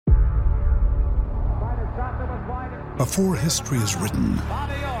Before history is written,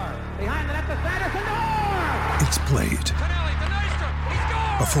 it's played.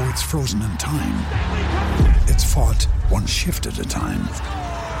 Before it's frozen in time, it's fought one shift at a time.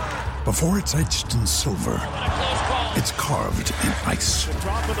 Before it's etched in silver, it's carved in ice.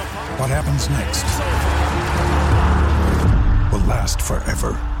 What happens next will last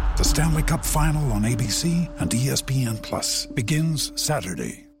forever. The Stanley Cup Final on ABC and ESPN Plus begins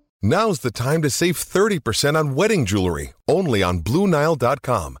Saturday. Now's the time to save 30% on wedding jewelry, only on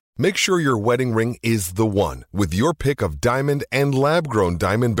BlueNile.com. Make sure your wedding ring is the one with your pick of diamond and lab-grown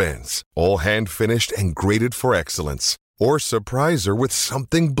diamond bands, all hand-finished and graded for excellence. Or surprise her with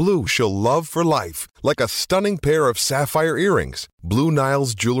something blue she'll love for life, like a stunning pair of sapphire earrings. Blue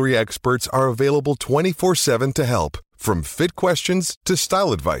Nile's jewelry experts are available 24/7 to help, from fit questions to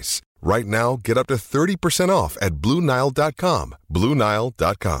style advice. Right now, get up to 30% off at BlueNile.com.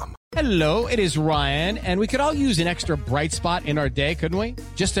 BlueNile.com. Hello, it is Ryan, and we could all use an extra bright spot in our day, couldn't we?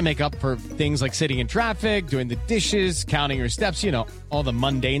 Just to make up for things like sitting in traffic, doing the dishes, counting your steps, you know, all the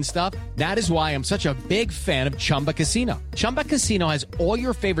mundane stuff. That is why I'm such a big fan of Chumba Casino. Chumba Casino has all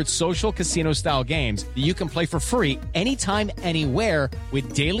your favorite social casino-style games that you can play for free anytime, anywhere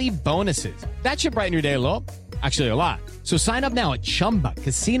with daily bonuses. That should brighten your day a little. Actually, a lot. So sign up now at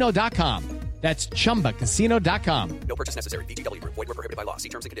ChumbaCasino.com. That's ChumbaCasino.com. No purchase necessary. VGW Group. Void where prohibited by law. See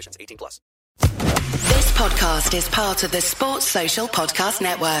terms and conditions. 18+. This podcast is part of the Sports Social Podcast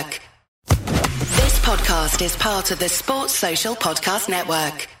Network. This podcast is part of the Sports Social Podcast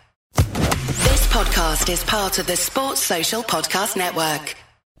Network. This podcast is part of the Sports Social Podcast Network.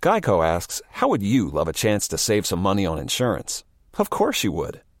 Geico asks, how would you love a chance to save some money on insurance? Of course you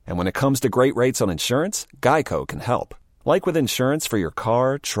would. And when it comes to great rates on insurance, Geico can help. Like with insurance for your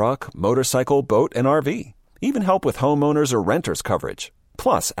car, truck, motorcycle, boat, and RV. Even help with homeowners or renters coverage.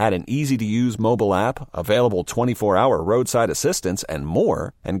 Plus, add an easy-to-use mobile app, available 24-hour roadside assistance, and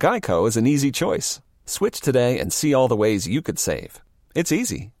more, and Geico is an easy choice. Switch today and see all the ways you could save. It's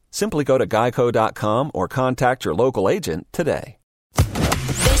easy. Simply go to geico.com or contact your local agent today.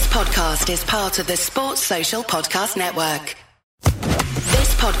 This podcast is part of the Sports Social Podcast Network.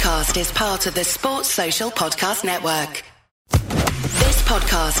 This podcast is part of the Sports Social Podcast Network. This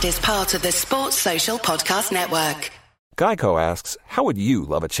podcast is part of the Sports Social Podcast Network. Geico asks, how would you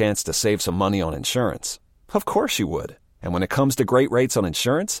love a chance to save some money on insurance? Of course you would. And when it comes to great rates on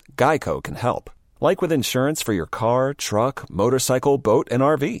insurance, Geico can help. Like with insurance for your car, truck, motorcycle, boat, and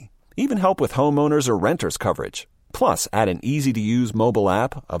RV. Even help with homeowners or renters coverage. Plus, add an easy-to-use mobile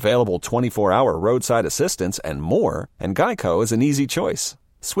app, available 24-hour roadside assistance, and more, and Geico is an easy choice.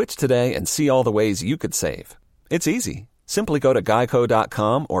 Switch today and see all the ways you could save. It's easy. Simply go to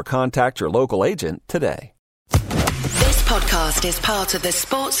geico.com or contact your local agent today. This podcast is part of the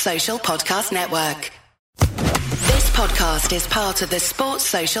Sports Social Podcast Network. This podcast is part of the Sports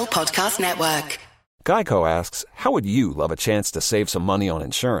Social Podcast Network. Geico asks, how would you love a chance to save some money on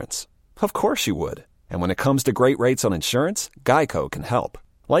insurance? Of course you would. And when it comes to great rates on insurance, Geico can help.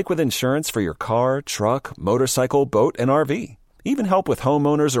 Like with insurance for your car, truck, motorcycle, boat, and RV. Even help with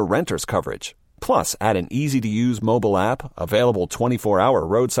homeowners or renters coverage. Plus, add an easy-to-use mobile app, available 24-hour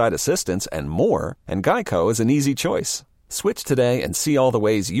roadside assistance, and more, and Geico is an easy choice. Switch today and see all the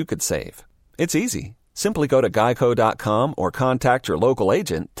ways you could save. It's easy. Simply go to geico.com or contact your local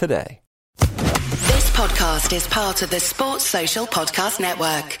agent today. This podcast is part of the Sports Social Podcast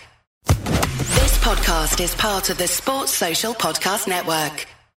Network. This podcast is part of the Sports Social Podcast Network.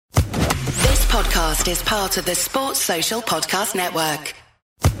 This podcast is part of the Sports Social Podcast Network.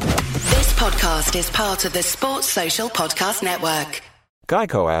 This podcast is part of the Sports Social Podcast Network.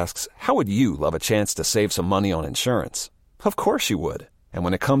 Geico asks, how would you love a chance to save some money on insurance? Of course you would. And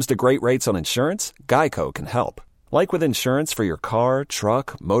when it comes to great rates on insurance, Geico can help. Like with insurance for your car,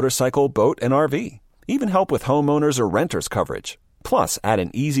 truck, motorcycle, boat, and RV. Even help with homeowners or renters coverage. Plus, add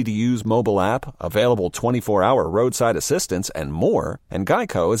an easy-to-use mobile app, available 24-hour roadside assistance, and more, and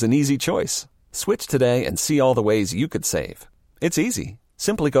Geico is an easy choice. Switch today and see all the ways you could save. It's easy.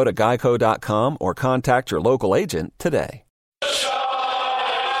 Simply go to geico.com or contact your local agent today.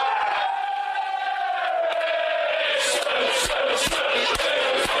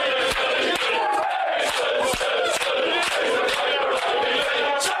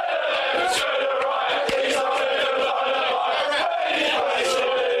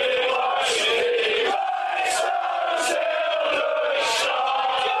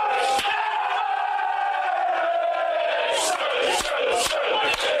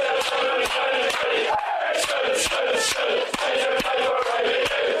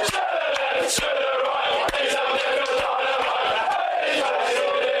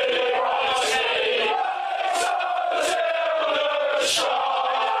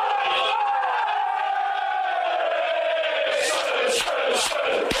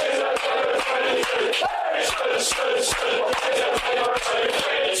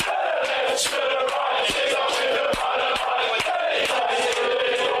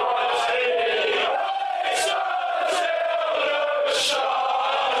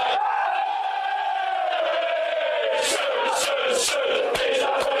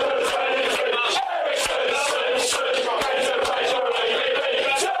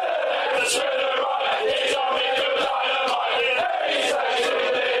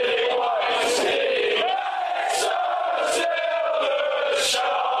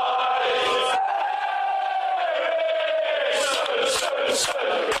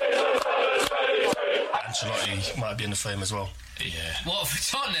 Willie might be in the frame as well. Yeah. What,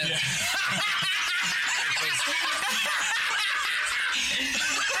 for Tottenham? Yeah.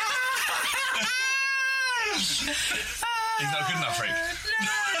 He's not good enough, Rick.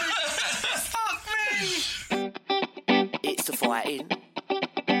 Fuck me! It's the fighting.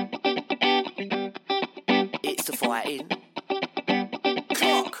 It's the fighting.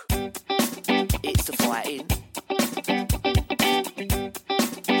 Clock. It's the fighting.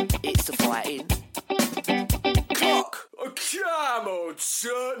 It's the fighting. Clock. Come on,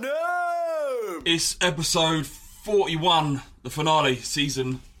 Tottenham! It's episode 41, the finale,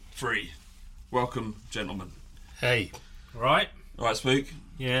 season 3. Welcome, gentlemen. Hey. Right. All right, Spook.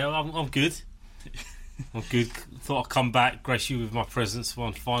 Yeah, I'm good. I'm good. Thought I'd come back, grace you with my presence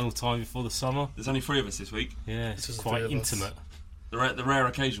one final time before the summer. There's only 3 of us this week. Yeah, it's quite intimate. The rare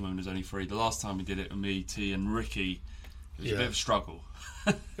occasion when there's only 3. The last time we did it with me, T and Ricky, it was a bit of a struggle.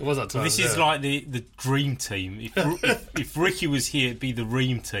 It was that time. Well, this is like the dream team. If Ricky was here, it'd be the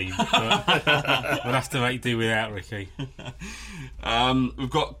Ream team. But we'll have to make do without Ricky. We've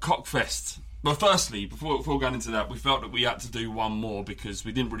got Cockfest. Well, firstly, before going into that, we felt that we had to do one more because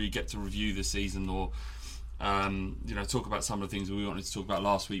we didn't really get to review the season or talk about some of the things we wanted to talk about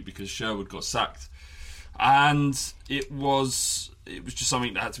last week because Sherwood got sacked. And it was just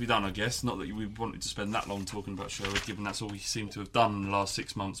something that had to be done, I guess. Not that we wanted to spend that long talking about Sherwood, given that's all we seem to have done in the last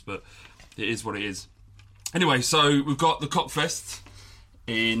 6 months, but it is what it is. Anyway, so we've got the Cockfest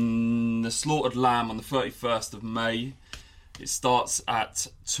in the Slaughtered Lamb on the 31st of May. It starts at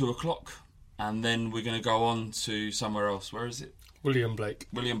 2 o'clock, and then we're going to go on to somewhere else. Where is it? William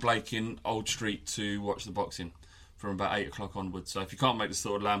Blake in Old Street to watch the boxing from about 8 o'clock onwards. So if you can't make the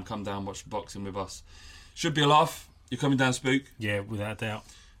Slaughtered Lamb, come down, watch the boxing with us. Should be a laugh. You're coming down, Spook? Yeah, without a doubt.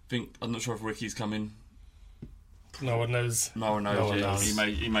 I'm not sure if Ricky's coming. No one knows. No one knows.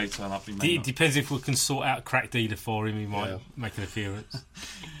 He may turn up. It depends if we can sort out a crack dealer for him. He might make an appearance.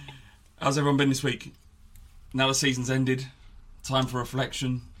 How's everyone been this week? Now the season's ended. Time for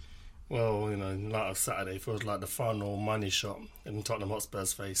reflection. Well, like Saturday feels like the final money shot in Tottenham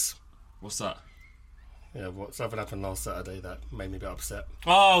Hotspur's face. What's that? Yeah, something happened last Saturday that made me a bit upset.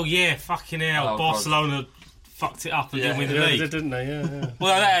 Oh, yeah, fucking hell. Oh, Barcelona fucked it up and didn't win the league. They did, didn't they? Yeah.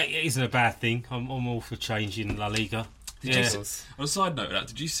 Well, that isn't a bad thing. I'm all for change in La Liga. On a side note of that,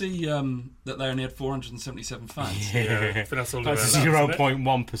 did you see that they only had 477 fans? Yeah. I think that's all That's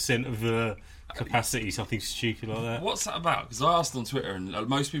 0.1% of the capacity, something stupid like that. What's that about? Because I asked on Twitter, and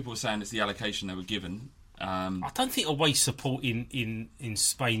most people were saying it's the allocation they were given. I don't think away support in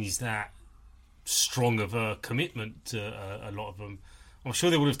Spain is that strong of a commitment to a lot of them. I'm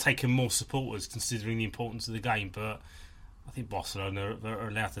sure they would have taken more supporters considering the importance of the game, but I think Barcelona are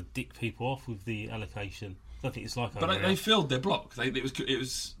allowed to dick people off with the allocation. I don't think it's like. But they filled their block. It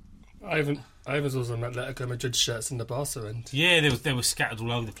was. Ivan saw some Atletico Madrid shirts in the Barca end. Yeah, they were scattered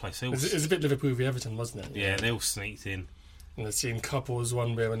all over the place. It was a bit Liverpool v Everton, wasn't it? Yeah, they all sneaked in. And I've seen couples,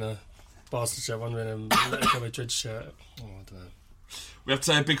 one wearing a Barca shirt, one wearing a Atletico Madrid shirt. Oh, I don't know. We have to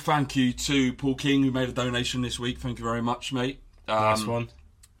say a big thank you to Paul King, who made a donation this week. Thank you very much, mate. Nice one.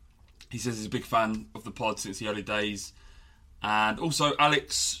 He says he's a big fan of the pod since the early days. And also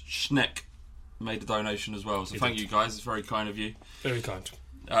Alex Schneck made a donation as well. So thank you guys, it's very kind of you. Very kind.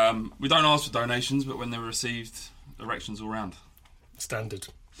 We don't ask for donations, but when they're received, erections all round. Standard.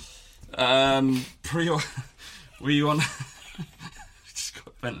 We want... Just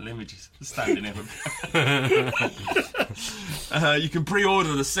got mental images standing here. You can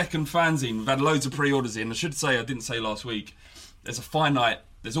pre-order the second fanzine. We've had loads of pre-orders in. I should say, I didn't say last week, there's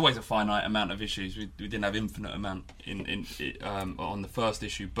always a finite amount of issues. We didn't have infinite amount on the first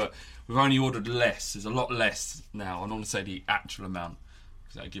issue, but we've only ordered less. There's a lot less now. I don't want to say the actual amount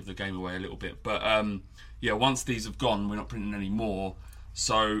because that would give the game away a little bit. But once these have gone, we're not printing any more.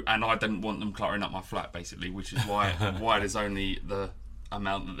 So, and I didn't want them cluttering up my flat, basically, which is why there's only the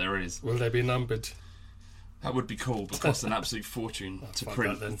amount that there is. Will they be numbered? That would be cool, but cost an absolute fortune to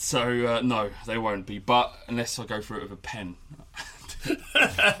print. So, no, they won't be. But unless I go through it with a pen.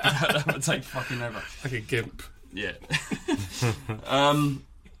 That would take fucking ever. Like a gimp. Yeah. I'll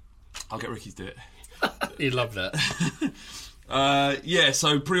get Ricky to do it. He'd love that.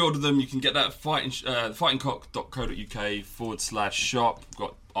 So pre-order them. You can get that at fightingcock.co.uk/shop. We've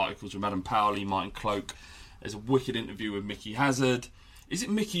got articles with Adam Powley, Martin Cloak. There's a wicked interview with Mickey Hazard. Is it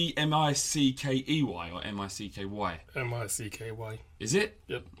Mickey Mickey or Micky? Micky. Is it?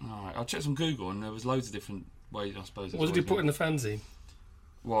 Yep. Alright, I checked on Google and there was loads of different ways, I suppose. What did you put in the fanzine?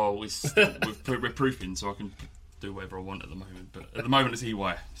 Well, we're proofing, so I can do whatever I want at the moment. But at the moment, it's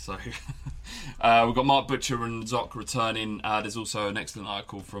EY. So we've got Mark Butcher and Zoc returning. There's also an excellent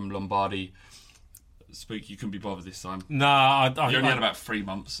article from Lombardi Spook, you couldn't be bothered this time. No, you only had about 3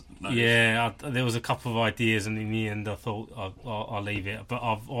 months. Notice. Yeah, there was a couple of ideas, and in the end, I thought I'll leave it. But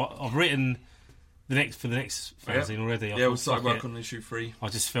I've written the next fanzine already. Yeah, we started work on issue 3. I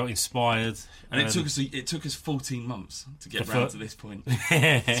just felt inspired, and it took us 14 months to get round to this point.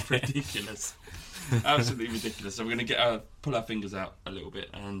 It's ridiculous, absolutely ridiculous. So we're going to pull our fingers out a little bit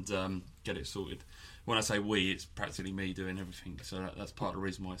and get it sorted. When I say we, it's practically me doing everything. So that's part of the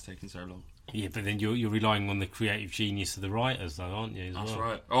reason why it's taking so long. Yeah, but then you're relying on the creative genius of the writers, though, aren't you? That's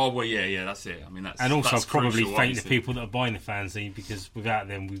right. Oh well, yeah, that's it. I mean, and also that's probably crucial, thank the people that are buying the fanzine, because without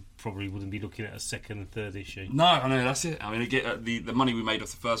them, we probably wouldn't be looking at a second and third issue. No, I know, that's it. I mean, the money we made off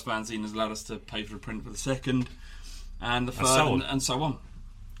the first fanzine has allowed us to pay for the print for the second, and the third, and so on,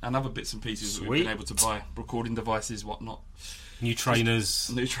 and other bits and pieces that we've been able to buy, recording devices, whatnot, new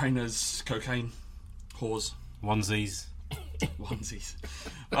trainers, cocaine, whores, onesies.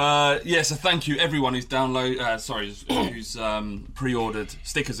 So thank you everyone who's who's pre-ordered.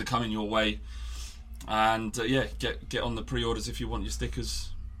 Stickers are coming your way, and get on the pre-orders if you want your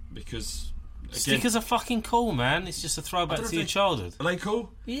stickers, because stickers are fucking cool, man. It's just a throwback to your childhood. Are they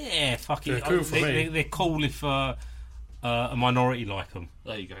cool? Yeah, fucking they're cool for me. They're cool if a minority like them.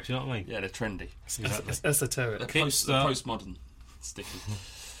 There you go. Do you know what I mean? Yeah, they're trendy. Exactly. Esoteric. They're postmodern stickers.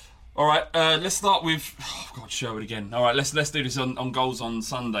 All right, let's start with Sherwood again. All right, let's do this on Goals on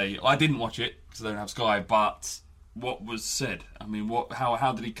Sunday. I didn't watch it because I don't have Sky, but what was said? I mean,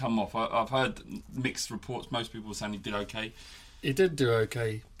 how did he come off? I've heard mixed reports. Most people were saying he did okay. He did do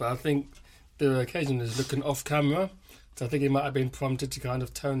okay, but I think there were occasions looking off camera, so I think he might have been prompted to kind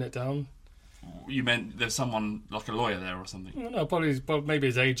of tone it down. You meant there's someone like a lawyer there or something? No, probably maybe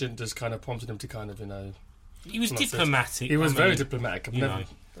his agent just kind of prompted him to kind of, He was diplomatic. He was very diplomatic.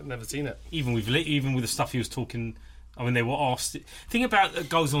 I've never seen it. Even with the stuff he was talking. I mean, they were asked. The thing about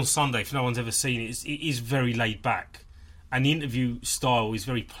Goals on Sunday, if no one's ever seen it, it is very laid back, and the interview style is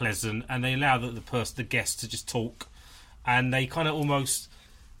very pleasant, and they allow the guest to just talk, and they kind of almost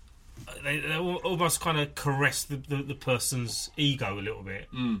kind of caress the person's ego a little bit.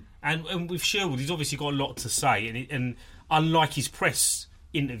 And with Sherwood, he's obviously got a lot to say, and unlike his press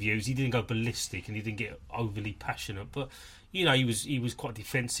interviews, he didn't go ballistic and he didn't get overly passionate, but he was quite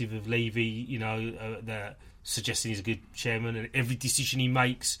defensive of Levy, suggesting he's a good chairman and every decision he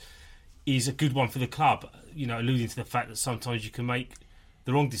makes is a good one for the club, alluding to the fact that sometimes you can make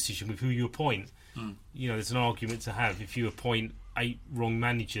the wrong decision with who you appoint. There's an argument to have. If you appoint 8 wrong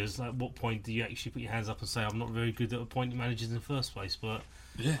managers, at what point do you actually put your hands up and say, I'm not very good at appointing managers in the first place? But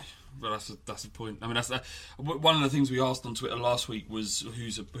yeah, well, that's a point. I mean, that's one of the things we asked on Twitter last week was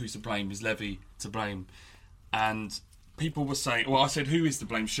who's to blame? Is Levy to blame? And people were saying, well, I said, who is to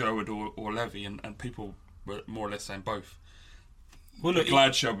blame, Sherwood or Levy? And people were more or less saying both. Well, look,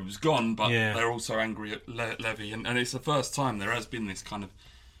 glad Sherwood was gone, but they're also angry at Levy. And it's the first time there has been this kind of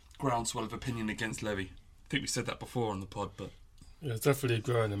groundswell of opinion against Levy. I think we said that before on the pod, but yeah, it's definitely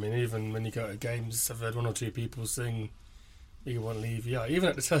growing. I mean, even when you go to games, I've heard 1 or 2 people sing, you want to leave. Yeah, even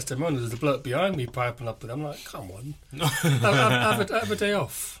at the testimonial, there's a bloke behind me piping up with. I'm like, come on, have a day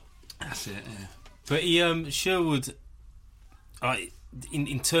off. That's it. Yeah. But Sherwood,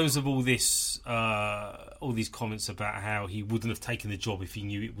 in terms of all this, all these comments about how he wouldn't have taken the job if he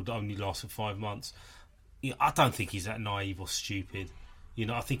knew it would only last for 5 months, I don't think he's that naive or stupid.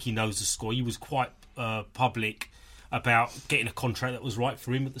 I think he knows the score. He was quite public about getting a contract that was right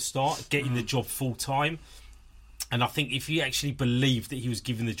for him at the start, getting the job full time. And I think if he actually believed that he was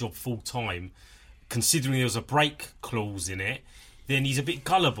given the job full time, considering there was a break clause in it, then he's a bit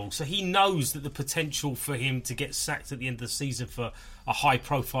gullible. So he knows that the potential for him to get sacked at the end of the season for a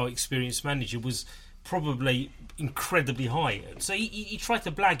high-profile, experienced manager was probably incredibly high. So he tried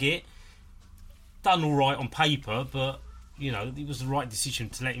to blag it, done all right on paper, but it was the right decision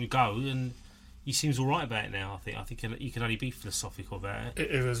to let him go, and he seems all right about it now. I think you can only be philosophical about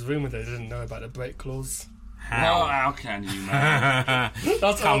it. It was rumoured they didn't know about the break clause. How can you, man?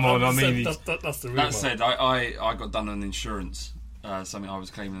 Come on, I mean, that's the rumour. That said, I got done on insurance. Something I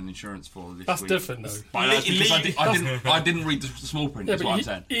was claiming an insurance for this week. That's different, though. But that's because I didn't read the small print. Yeah, is what I'm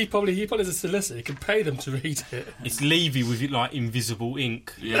saying. He probably is a solicitor. He could pay them to read it. It's Levy with it like invisible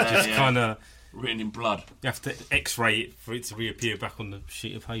ink. Yeah, kind of written in blood. You have to X-ray it for it to reappear back on the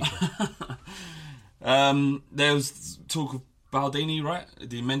sheet of paper. There was talk of Baldini, right?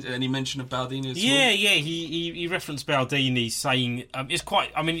 Did he any mention of Baldini as well? Yeah. He referenced Baldini, saying it's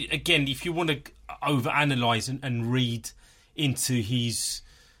quite. I mean, again, if you want to overanalyze and read into his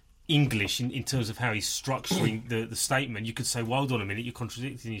English in terms of how he's structuring the statement, you could say, well, hold on a minute, you're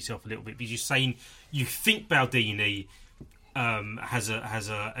contradicting yourself a little bit, because you're saying you think Baldini has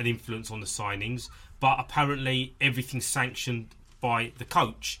an influence on the signings, but apparently everything's sanctioned by the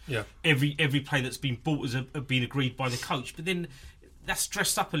coach. Yeah. Every play that's been bought has been agreed by the coach. But then that's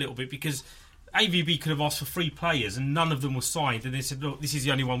dressed up a little bit because AVB could have asked for 3 players and none of them were signed. And they said, look, this is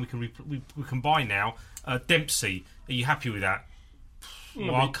the only one we can buy now. Dempsey, are you happy with that?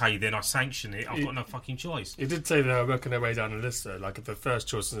 Well, okay, then I sanction it. I've got no fucking choice. He did say they were working their way down the list, though. Like, if the first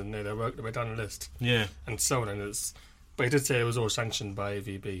choice wasn't there, they worked their way down the list. Yeah. And so on. But he did say it was all sanctioned by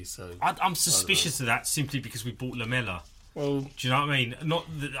AVB, so... I'm suspicious of that simply because we bought Lamela. Well... Do you know what I mean? Not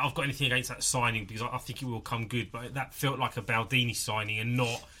that I've got anything against that signing because I think it will come good, but that felt like a Baldini signing and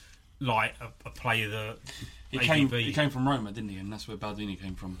not like a player that... He came from Roma, didn't he? And that's where Baldini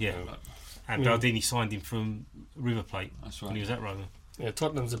came from. Yeah. And Baldini signed him from River Plate. That's right. When he was at Roma. Yeah,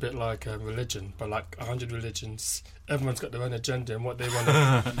 Tottenham's a bit like a religion, but like 100 religions. Everyone's got their own agenda and what they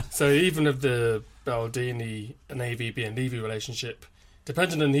want. So even if the Baldini and AVB and Levy relationship,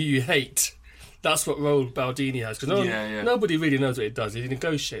 depending on who you hate, that's what role Baldini has. Because nobody really knows what he does. He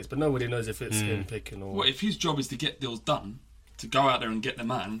negotiates, but nobody knows if it's him picking or... Well, if his job is to get deals done, to go out there and get the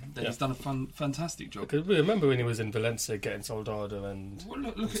man, then he's done a fantastic job. Because we remember when he was in Valencia getting Soldado and,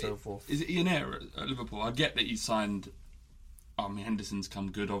 look so forth. Is it Ian Ayre at Liverpool? I get that he signed... I mean, Henderson's come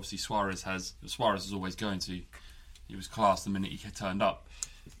good. Obviously, Suarez is always going to. He was class the minute he turned up.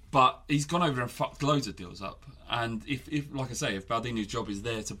 But he's gone over and fucked loads of deals up. And if like I say, if Baldini's job is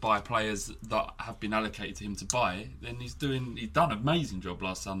there to buy players that have been allocated to him to buy, then he's done an amazing job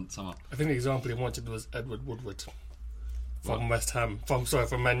last summer. I think the example he wanted was Edward Woodward from West Ham. From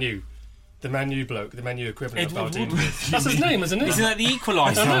Man U. The Man U bloke, the Man U equivalent Edward of Baldini. That's his name, isn't it? Isn't that the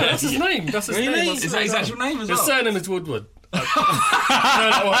Equaliser? That's his name. That's his name. Is that his actual name as well? His surname is Woodward.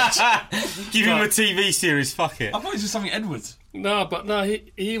 Give him a TV series, fuck it. I thought it was just something Edwards. No,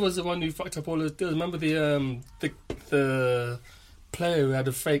 he was the one who fucked up all his deals. Remember the player who had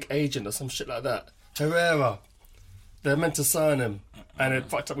a fake agent or some shit like that? Herrera. They're meant to sign him, and it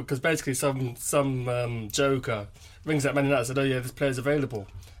fucked up because basically some joker rings that man and said, "Oh yeah, this player's available."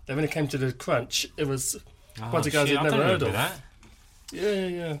 Then when it came to the crunch, it was a bunch of guys he'd never heard of. That.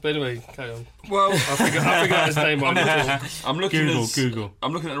 Yeah. But anyway, carry on. Well, I figure out his name on I'm looking Google.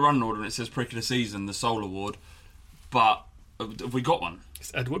 I'm looking at the run order and it says Prick of the Season, the Soul Award, but have we got one?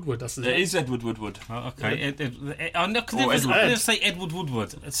 It's Ed Woodward. That's his name. It is Edward Woodward. Oh, okay. I never say Edward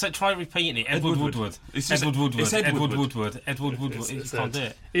Woodward. Try repeating it. Edward Woodward. Edward Woodward. Edward Woodward. Edward Woodward. You can't do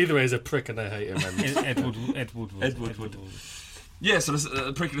it. Either way, he's a prick and I hate him. Edward Woodward. Yeah, so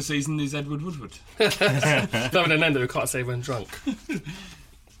the prick of the season is Edward Woodward. Having an end that we can't say when drunk.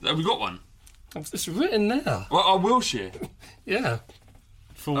 Have we got one? It's written there. Well, I will share. Yeah.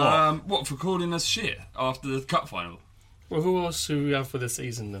 For what? What, for calling us shit after the cup final? Well, who else do we have for this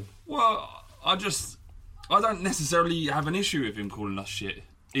season then? Well, I don't necessarily have an issue with him calling us shit.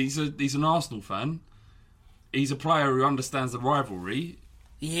 He's an Arsenal fan. He's a player who understands the rivalry.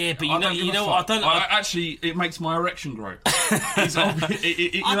 Yeah, but you know what? Actually, it makes my erection grow. If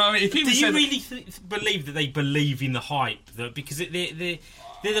he do you really believe that they believe in the hype? Because they're the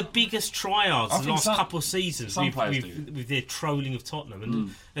biggest tryouts of the last couple of seasons with their trolling of Tottenham.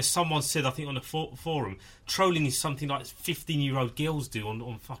 And as someone said, I think on the forum, trolling is something like 15-year-old girls do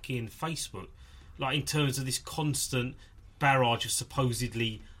on fucking Facebook. Like in terms of this constant barrage of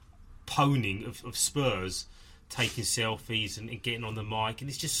supposedly poning of Spurs, taking selfies and getting on the mic, and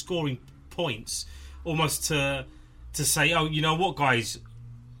it's just scoring points almost to say, oh, you know what, guys,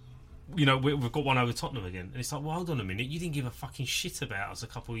 you know, we've got one over Tottenham again. And it's like, well, hold on a minute, you didn't give a fucking shit about us a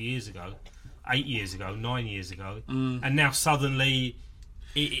couple of years ago, 8 years ago, 9 years ago, and now suddenly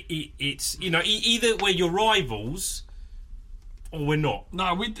it's, you know, either we're your rivals or we're not.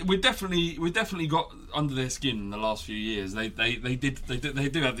 No, we definitely got under their skin in the last few years. They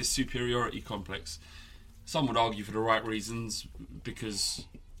do have this superiority complex. Some would argue for the right reasons because,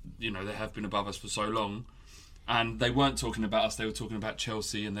 you know, they have been above us for so long. And they weren't talking about us, they were talking about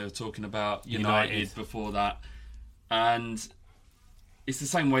Chelsea and they were talking about United before that. And it's the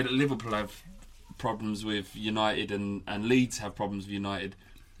same way that Liverpool have problems with United and Leeds have problems with United.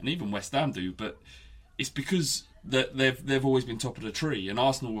 And even West Ham do. But it's because that they've always been top of the tree and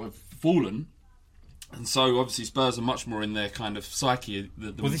Arsenal have fallen. And so, obviously, Spurs are much more in their kind of psyche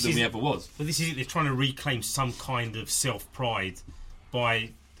than we ever was. Well, this is it. They're trying to reclaim some kind of self-pride by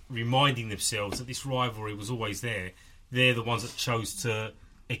reminding themselves that this rivalry was always there. They're the ones that chose to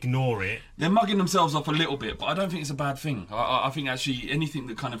ignore it. They're mugging themselves up a little bit, but I don't think it's a bad thing. I think, actually, anything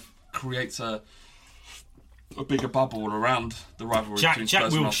that kind of creates a bigger bubble around the rivalry between Spurs Jack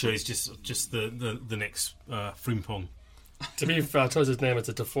and Wilshere is just the next Frimpong. To be fair, I chose his name as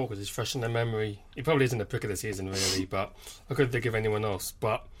a default because he's fresh in their memory. He probably isn't the prick of the season, really, but I couldn't think of anyone else.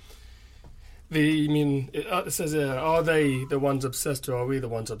 But It says here, are they the ones obsessed or are we the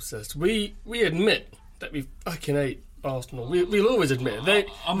ones obsessed? We admit that we fucking hate Arsenal. We'll always admit it.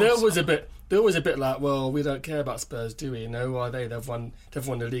 They're always a bit like, well, we don't care about Spurs, do we? Are they? They've won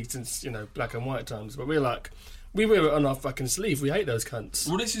the league since black and white times. But we're like, we wear it on our fucking sleeve. We hate those cunts.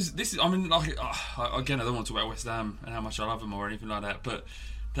 Well, this is. I mean, like, again, I don't want to talk about West Ham and how much I love them or anything like that, but.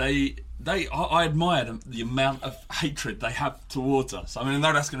 I admire them, the amount of hatred they have towards us. I mean, I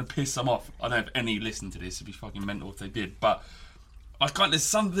know that's going to piss them off. I don't know if any listen to this. It'd be fucking mental if they did. But there's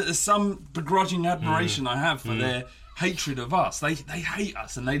some begrudging admiration I have for their hatred of us. They hate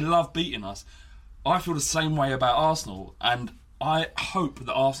us and they love beating us. I feel the same way about Arsenal, and I hope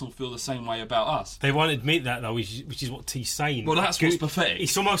that Arsenal feel the same way about us. They won't admit that though, which is what T's saying. Well, that's what's pathetic.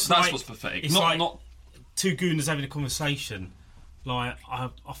 It's almost that's what's pathetic. It's not two gooners having a conversation. Like,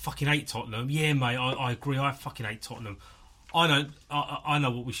 I fucking hate Tottenham. Yeah, mate, I agree. I fucking hate Tottenham. I know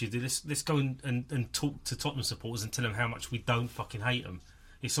what we should do. Let's go and talk to Tottenham supporters and tell them how much we don't fucking hate them.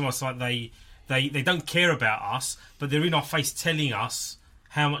 It's almost like they don't care about us, but they're in our face telling us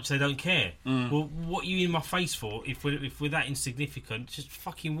how much they don't care. Well, what are you in my face for? If we're that insignificant, just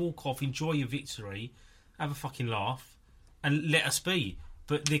fucking walk off, enjoy your victory, have a fucking laugh, and let us be.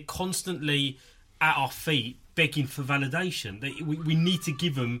 But they're constantly at our feet begging for validation. We need to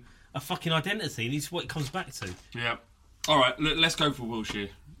give them a fucking identity, and it's what it comes back to. Yeah. All right, let's go for Wilshere,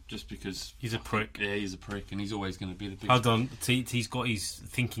 just because he's a prick. Yeah, he's a prick, and he's always going to be the biggest. Hold on, He's got his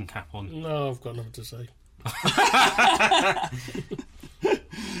thinking cap on. No, I've got nothing to say.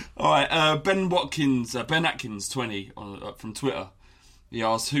 All right, Ben Atkins 20 from Twitter. He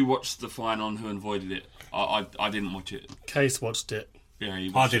asked who watched the final and who avoided it. I didn't watch it. Case watched it. Yeah,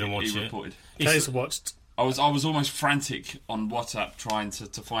 I didn't watch it. He reported. Case watched. I was almost frantic on WhatsApp trying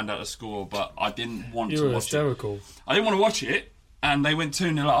to find out the score, but I didn't want to watch hysterical. it. I didn't want to watch it, and they went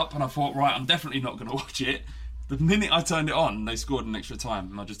 2-0 up, and I thought, right, I'm definitely not going to watch it. The minute I turned it on, they scored an extra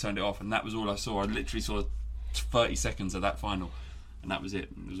time, and I just turned it off, and that was all I saw. I literally saw 30 seconds of that final, and that was it.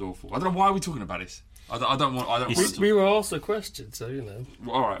 It was awful. I don't know why are we talking about this. I don't want. We were asked a question, so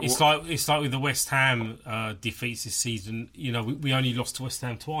Well, all right. It's like with the West Ham defeats this season. We only lost to West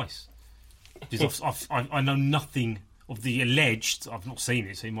Ham twice. I know nothing of the alleged. I've not seen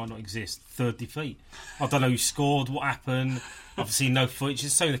it, so it might not exist. Third defeat. I don't know who scored, what happened. I've seen no footage.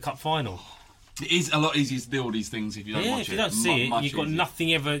 It's only the cup final. It is a lot easier to do all these things if you don't watch it. If you don't see it, you've got easier.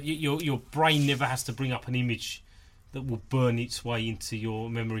 nothing ever. Your brain never has to bring up an image that will burn its way into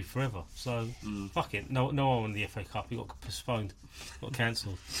your memory forever. So fuck it. No one won the FA Cup. It got postponed. Got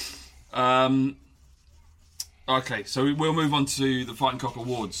cancelled. Okay, so we'll move on to the Fighting Cock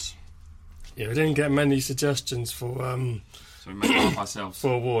Awards. Yeah, we didn't get many suggestions for so we made it up ourselves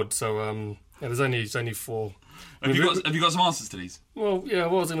for awards. So there's only 4. Have you got some answers to these? Well, yeah,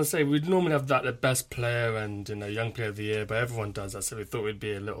 what I was going to say, we'd normally have the best player and young player of the year, but everyone does that, so we thought it'd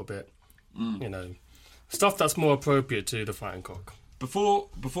be a little bit stuff that's more appropriate to the Fighting Cock. Before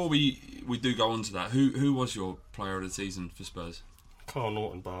we do go on to that, who was your player of the season for Spurs? Carl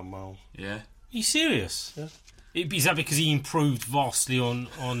Norton by a mile. Yeah. Are you serious? Yeah. Is that because he improved vastly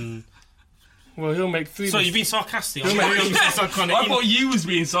on Well, he'll make 3. So you've been sarcastic. I thought you was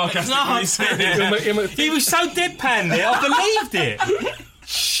being sarcastic when you said it. He was so deadpan there. I believed it.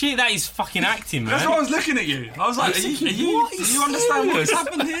 Shit, that is fucking acting, man. That's why I was looking at you. I was like, do you understand what's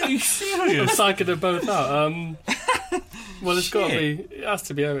happened here? Are you serious? I'm psyching them both out. Well, it has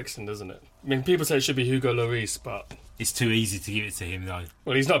to be Eriksen, doesn't it? I mean, people say it should be Hugo Lloris, but it's too easy to give it to him, though.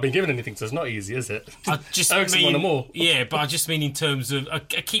 Well, he's not been given anything, so it's not easy, is it? Eriksen won them all. Yeah, but I just mean in terms of a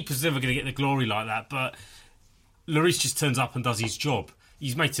keeper's never going to get the glory like that. But Lloris just turns up and does his job.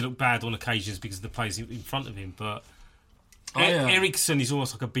 He's made to look bad on occasions because of the players in front of him, but Eriksen is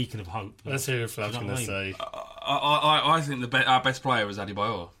almost like a beacon of hope. Let's hear what Flav's going to say. I think our best player was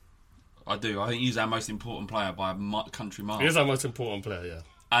Adebayor. I do. I think he's our most important player by a country mile. He is our most important player, yeah.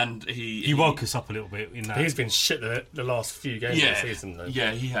 And he woke us up a little bit in that. He's been shit the last few games of the season, though.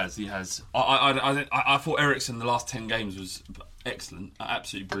 Yeah, he has. I thought Eriksen the last 10 games was excellent,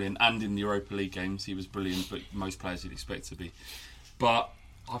 absolutely brilliant, and in the Europa League games he was brilliant, but most players you'd expect to be. But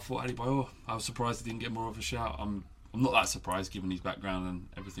I thought Adebayor, I was surprised he didn't get more of a shout. I'm not that surprised given his background and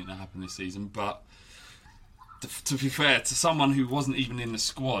everything that happened this season, but to be fair, to someone who wasn't even in the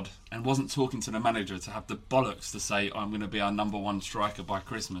squad and wasn't talking to the manager, to have the bollocks to say, I'm going to be our number one striker by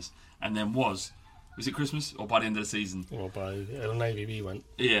Christmas, and then was it Christmas or by the end of the season? Well, by Navy we went.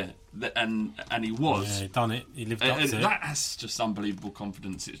 Yeah, and he was. Yeah, done it. He lived up to it. That's just unbelievable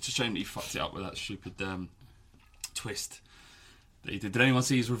confidence. It's a shame that he fucked it up with that stupid twist. that he did. Did anyone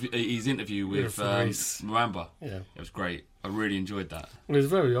see his interview with Mwamba? Yeah. It was great. I really enjoyed that. Well, he was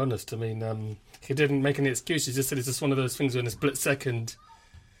very honest. I mean, he didn't make any excuses. He just said it's just one of those things where in a split second,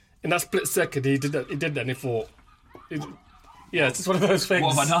 in that split second, he did that and he thought, yeah, it's just one of those things.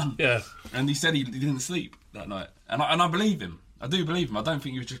 What have I done? Yeah. And he said he didn't sleep that night. And I believe him. I do believe him. I don't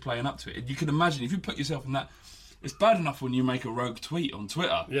think he was just playing up to it. You can imagine, if you put yourself in that, it's bad enough when you make a rogue tweet on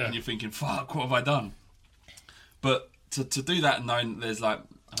Twitter and you're thinking, fuck, what have I done? But to do that knowing that there's like,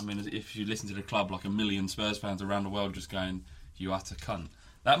 I mean, if you listen to the club, like 1 million Spurs fans around the world just going, you utter cunt.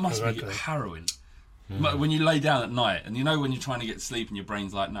 That must be harrowing. When you lay down at night, and you know when you're trying to get sleep and your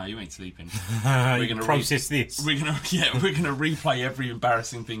brain's like, no, you ain't sleeping. We're going to process this. We're gonna replay every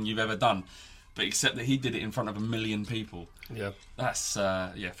embarrassing thing you've ever done. But except that he did it in front of 1 million people. Yeah. That's,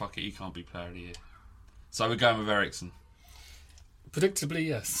 fuck it, he can't be player of the year. So we're going with Eriksen. Predictably,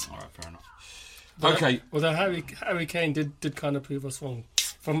 yes. All right, fair enough. Okay. Although Harry Kane did kind of prove us wrong.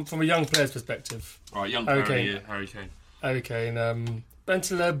 From a young player's perspective. All right, young player of the year, Harry Kane. Harry Kane.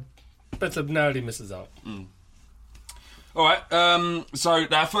 Bentaleb narrowly misses out. All right, so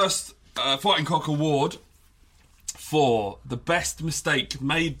our first Fighting Cock award for the best mistake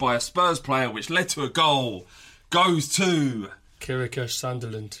made by a Spurs player which led to a goal goes to Kirikesh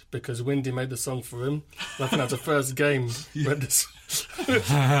Sunderland, because Windy made the song for him. I think that's the first game where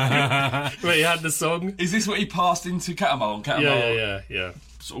he had the song. Is this what he passed into Catamol? And Catamol yeah.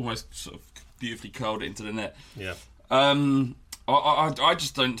 Almost sort of beautifully curled it into the net. Yeah. I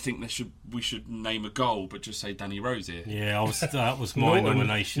just don't think we should name a goal, but just say Danny Rose here. Yeah, that was my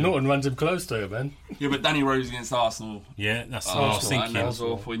nomination. Norton runs him close to it, man. Yeah, but Danny Rose against Arsenal. Yeah, that's what I was thinking. That was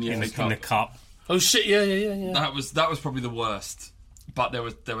awful in the cup. Oh shit! Yeah. That was probably the worst. But there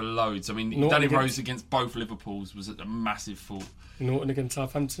were loads. I mean, Danny Rose against both Liverpools was a massive fault. Norton against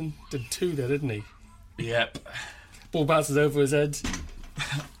Southampton did 2 there, didn't he? Yep. Ball bounces over his head.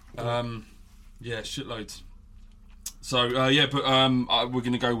 Yeah, shitloads. So but we're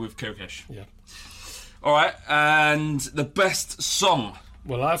going to go with Kirikesh. Yeah. All right, and the best song.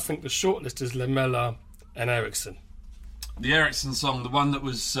 Well, I think the shortlist is Lamela and Eriksen. The Eriksen song, the one that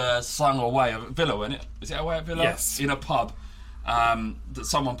was sung away at Villa, wasn't it? Is it away at Villa? Yes. In a pub. That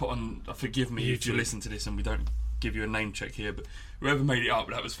someone put on. Forgive me if you listen to this and we don't give you a name check here, but whoever made it up,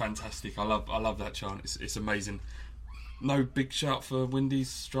 that was fantastic. I love that chant. It's amazing. No big shout for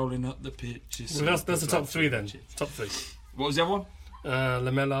Windy's strolling up the pitch. Well, that's the top 3 then. Top 3. What was the other one?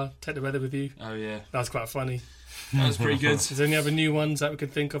 Lamela, Take the Weather With You. Oh yeah, that's quite funny. That was pretty good. Is there any other new ones that we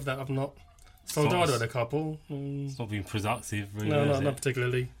could think of that I've not? Soldado had a couple. It's not been productive, really. No, not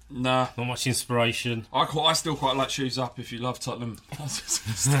particularly. Nah, not much inspiration. I still quite like Shoes Up if you love Tottenham. You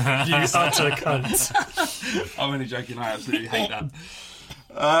utter cunt. I'm only joking. I absolutely hate that.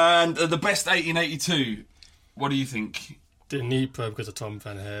 And the best 1882. What do you think? Dnipro because of Tom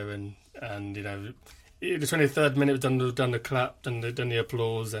Van Haren, and the 23rd minute was done the clap, done the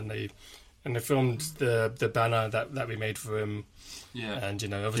applause, and they filmed the banner that we made for him. Yeah, and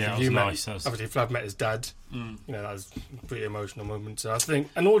obviously obviously Flav met his dad. That was a pretty emotional moment. So I think,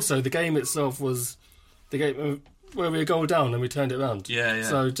 and also the game itself was the game where we were goal down and we turned it around. Yeah.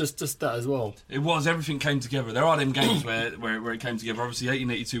 So just that as well. It was, everything came together. There are them games where it came together. Obviously,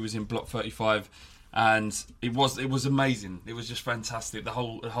 1882 was in block 35. And it was amazing. It was just fantastic. The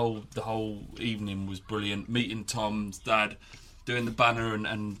whole evening was brilliant. Meeting Tom's dad, doing the banner,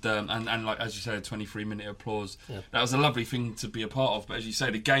 and like as you said, a 23-minute applause. Yeah. That was a lovely thing to be a part of. But as you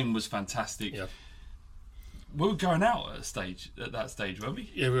say, the game was fantastic. Yeah. We were going out at that stage, weren't we?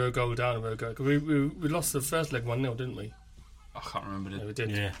 Yeah, we were goal down. We lost the first leg 1-0, didn't we? I can't remember. Yeah, we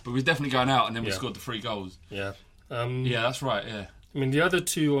did. Yeah. But we were definitely going out, and then we scored the 3 goals. Yeah. Yeah, that's right. Yeah. I mean, the other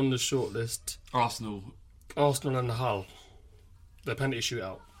 2 on the shortlist, Arsenal and Hull, the penalty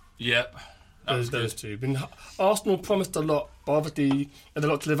shootout. Yep. Those 2. I mean, Arsenal promised a lot, but obviously had a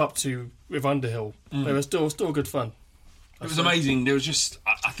lot to live up to with Underhill. They were still good fun. It was amazing. There was just,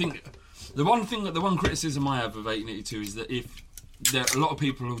 I think, the one criticism I have of 1882 is that if there a lot of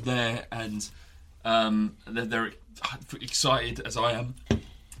people are there and they're excited as I am.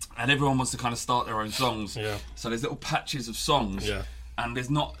 And everyone wants to kind of start their own songs. Yeah. So there's little patches of songs. Yeah. And there's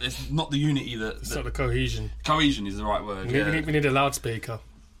not the unity that... It's not the cohesion. Cohesion is the right word. We need a loudspeaker.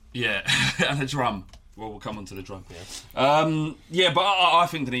 Yeah. And a drum. Well, we'll come on to the drum. Yeah. But I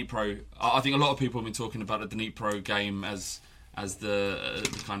think Dnipro... I think a lot of people have been talking about the Dnipro game as the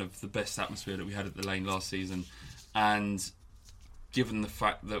kind of the best atmosphere that we had at the Lane last season. And given the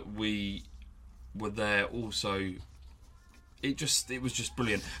fact that we were there also... It was just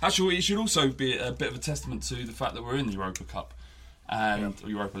brilliant. Actually, it should also be a bit of a testament to the fact that we're in the Europa Cup and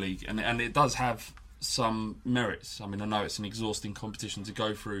Europa League, and it does have some merits. I mean, I know it's an exhausting competition to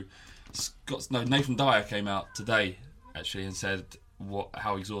go through. Nathan Dyer came out today actually and said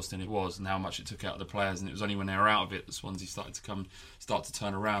how exhausting it was and how much it took out of the players, and it was only when they were out of it that Swansea started to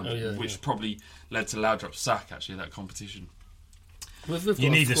turn around, which probably led to Laudrup's sack actually, that competition. You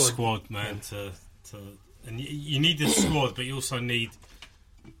need a squad, man, and you need the squad, but you also need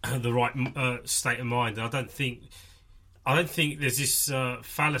the right state of mind. And I don't think there's this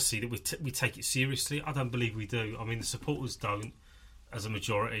fallacy that we take it seriously. I don't believe we do. I mean, the supporters don't, as a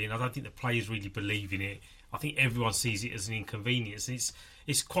majority, and I don't think the players really believe in it. I think everyone sees it as an inconvenience. And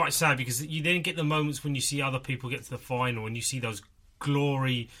it's quite sad because you then get the moments when you see other people get to the final and you see those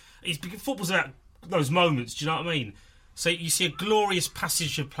glory. Football's about those moments. Do you know what I mean? So you see a glorious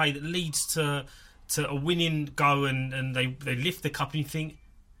passage of play that leads to a winning go, and they lift the cup, and you think,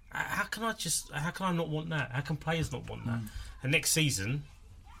 how can I not want that? How can players not want that? And next season,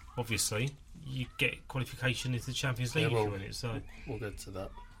 obviously, you get qualification into the Champions League if you win it. So we'll get to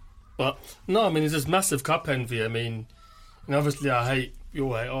that. But no, I mean, there's this massive cup envy. I mean, and obviously you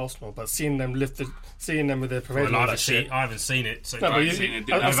all hate Arsenal, but seeing them with their parade. I haven't seen it. So no, but it didn't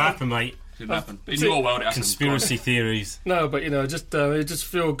happen, mate. Didn't happen. But in your world, it happened. Conspiracy theories. No, but it just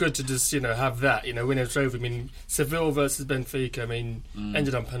feel good to just have that, win a trophy. I mean, Seville versus Benfica. I mean,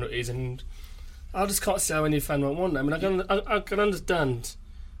 ended on penalties, and I just can't see how any fan won't want that. I mean, I can understand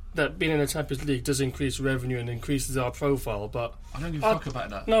that being in the Champions League does increase revenue and increases our profile, but I don't give a fuck about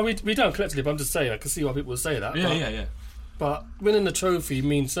that. No, we don't collectively, but I'm just saying I can see why people say that. Yeah. But winning the trophy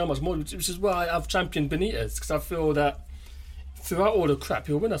means so much more, which is why I've championed Benitez, because I feel that throughout all the crap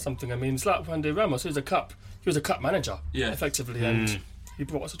he'll win us something. I mean, it's like Juan de Ramos, he was a cup manager, effectively, and he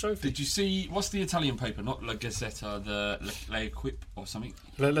brought us a trophy. Did you see, what's the Italian paper, not La Gazzetta, the L'Equipe or something?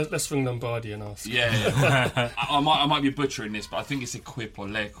 Let's ring Lombardi and ask. Yeah. I might be butchering this, but I think it's Equipe or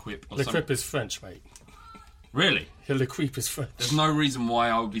L'Equipe or something. L'Equipe is French, mate. Really? Yeah, L'Equipe is French. There's no reason why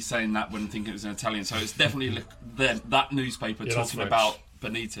I would be saying that when thinking it was an Italian, so it's definitely that newspaper talking about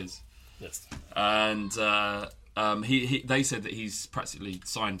Benitez. Yes. And they said that he's practically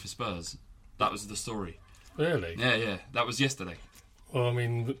signed for Spurs. That was the story. Really? Yeah. That was yesterday. Well, I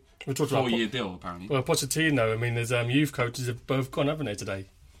mean, we talked about 4-year deal apparently. Well, Pochettino. I mean, his youth coaches have both gone, haven't they, today?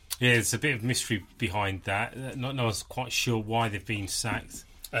 Yeah, there's a bit of mystery behind that. No one's quite sure why they've been sacked.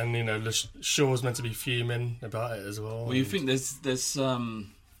 And Shaw's meant to be fuming about it as well. Well, you think there's going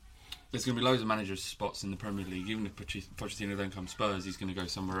to be loads of managers' spots in the Premier League. Even if Pochettino don't come Spurs, he's going to go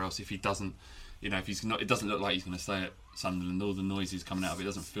somewhere else. If he doesn't, if he's not, it doesn't look like he's going to stay at Sunderland. All the noises coming out of it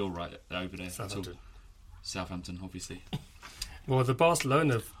doesn't feel right over there. Southampton, obviously. Well, the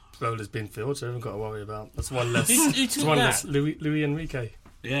Barcelona role has been filled, so we haven't got to worry about. That's one less. Who took that? Luis Enrique.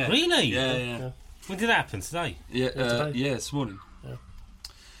 Yeah. Really? Yeah. When did that happen? Today? Yeah, this morning. Yeah.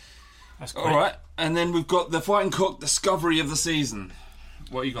 That's great. All right, and then we've got the Fighting Cock discovery of the season.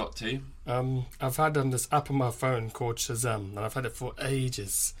 What you got, T? I've had this app on my phone called Shazam, and I've had it for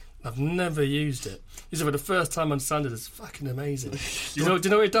ages. I've never used it. Used it for the first time on Sunday. It's fucking amazing. Do you know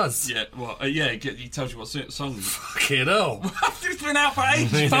what it does? Yeah, well, it tells you what song. Fucking hell. It's been out for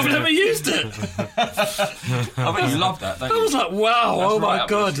ages. I've never used it. I bet you love that, don't you? I was like, wow, That's oh right my up my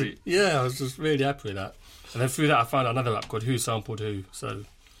god. street. Yeah, I was just really happy with that. And then through that I found another app called Who Sampled Who. So,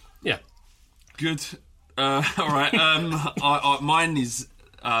 yeah. Good. All right. Mine is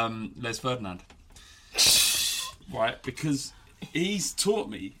Les Ferdinand. Right, because he's taught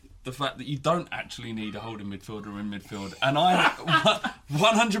me the fact that you don't actually need a holding midfielder in midfield, and I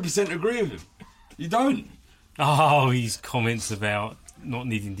 100% agree with him. You don't. Oh, his comments about not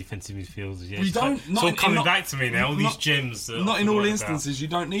needing defensive midfielders. Yeah, you don't. It's all coming back to me now. All these gems. Not in all instances. You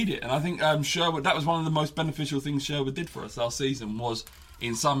don't need it, and I think Sherwood. That was one of the most beneficial things Sherwood did for us last season. Was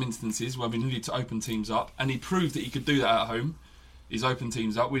in some instances where we needed to open teams up, and he proved that he could do that at home. He's opened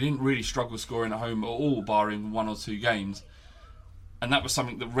teams up. We didn't really struggle scoring at home at all, barring 1 or 2 games. And that was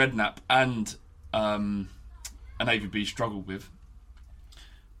something that Redknapp and AVB struggled with.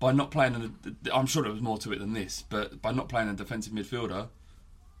 By not playing, I'm sure there was more to it than this, but by not playing a defensive midfielder,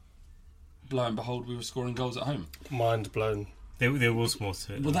 lo and behold, we were scoring goals at home. Mind blown. There was more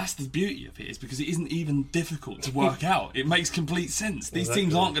to it. Well, that's the beauty of it, is because it isn't even difficult to work out. It makes complete sense. These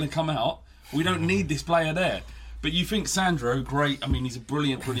teams aren't going to come out. We don't need this player there. But you think Sandro, great, I mean, he's a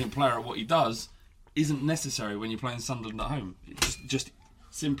brilliant player at what he does, isn't necessary when you're playing Sunderland at home. It just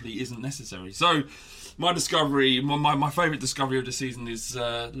simply isn't necessary. So, my discovery, my favourite discovery of the season is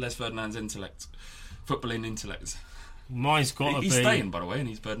Les Ferdinand's intellect, footballing intellect. Mine's got to be... He's staying, by the way, and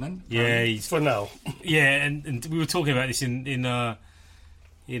he's Ferdinand. Yeah, he's... For now. Yeah, and we were talking about this in the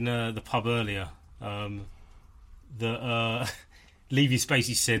pub earlier. Levy's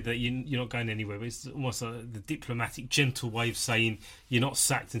basically said that you're not going anywhere, but it's almost like the diplomatic, gentle way of saying you're not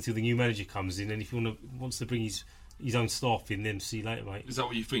sacked until the new manager comes in, and if he wants to bring his own staff in, then see you later, mate. Is that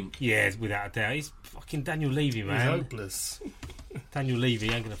what you think? Yeah, without a doubt. He's fucking Daniel Levy, man. He's hopeless. Daniel Levy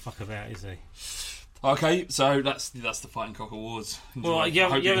ain't going to fuck about, is he? Okay, so that's the Fighting Cock Awards. Well,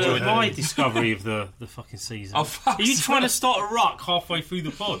 my discovery of the fucking season. Oh, fuck. Are you trying to start a ruck halfway through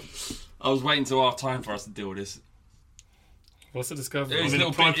the pod? I was waiting till half time for us to deal with this. What's the discovery? I'm in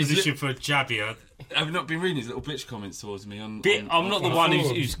a prime position for a jab here. Have you not been reading his little bitch comments towards me? I'm not the one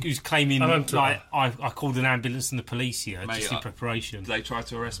who's claiming like I called an ambulance and the police here, mate, just in preparation. They tried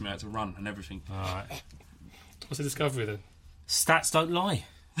to arrest me, I had to run and everything. Alright. What's the discovery then? Stats don't lie.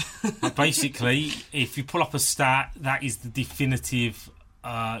 Basically, if you pull up a stat, that is the definitive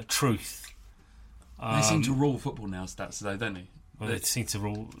truth. They seem to rule football now, stats, though, don't they? Well, they seem to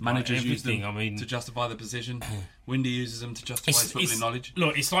rule managers use them to justify the position. Windy uses them to justify his footballing knowledge.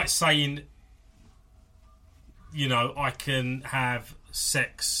 Look, it's like saying, I can have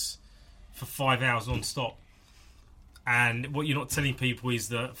sex for 5 hours non-stop. And what you're not telling people is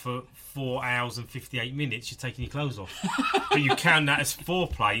that for 4 hours and 58 minutes, you're taking your clothes off. But you count that as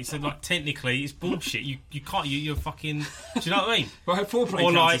foreplay. So, technically, it's bullshit. You can't. You're fucking. Do you know what I mean? Well, foreplay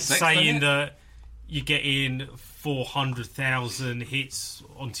or like sex, saying that you're getting 400,000 hits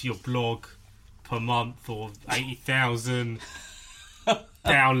onto your blog per month, or 80,000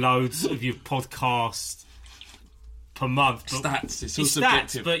 downloads of your podcast per month. Stats. It's all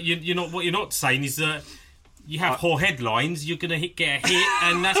subjective. But you're not. What you're not saying is that. You have whore headlines, you're going to get a hit,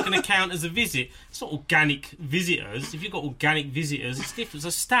 and that's going to count as a visit. It's not organic visitors. If you've got organic visitors, it's different. So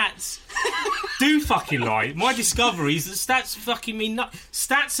stats do fucking lie. My discovery is that stats fucking mean nothing.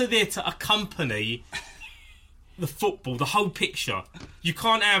 Stats are there to accompany the football, the whole picture. You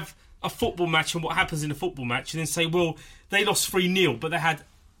can't have a football match and what happens in a football match and then say, well, they lost 3-0, but they had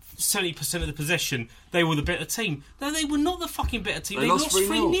 70% of the possession, they were the better team. No, they were not the fucking better team. They lost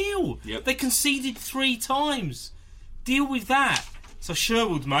 3-0. Yep. They conceded 3 times. Deal with that. So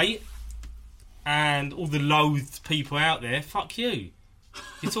Sherwood, mate, and all the loathed people out there, fuck you.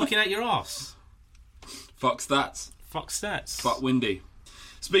 You're talking out your arse. Fuck stats. Fuck stats. Fuck Windy.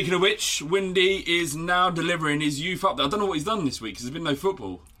 Speaking of which, Windy is now delivering his youth update. I don't know what he's done this week because there's been no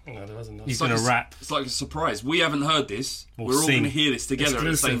football. No, there hasn't. He's going to rap. It's like a surprise. We haven't heard this. We're all going to hear this together at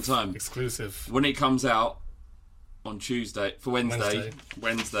the same time. Exclusive. When it comes out on Wednesday,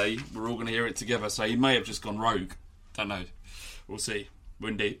 we're all going to hear it together. So he may have just gone rogue. Don't know. We'll see.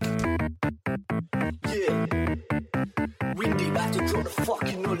 Windy. Yeah. Windy, back to drop the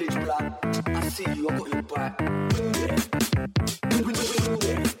fucking knowledge, blood. I see you, I got your back.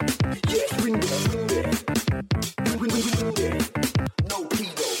 Yes, Windy. No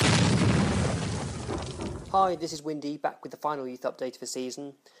pedo. Hi, this is Windy, back with the final youth update of the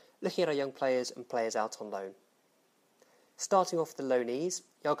season, looking at our young players and players out on loan. Starting off with the loanees,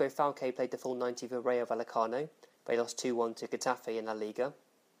 Iago Falque played the full 90 for Rayo Vallecano, but he lost 2-1 to Getafe in La Liga.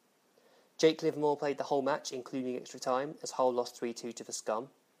 Jake Livermore played the whole match, including extra time, as Hull lost 3-2 to the Scum.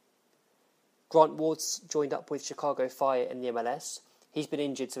 Grant Ward's joined up with Chicago Fire in the MLS. He's been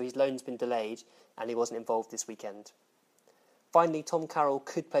injured, so his loan's been delayed, and he wasn't involved this weekend. Finally, Tom Carroll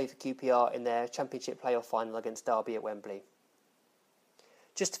could play for QPR in their Championship playoff final against Derby at Wembley.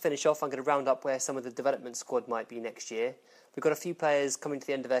 Just to finish off, I'm going to round up where some of the development squad might be next year. We've got a few players coming to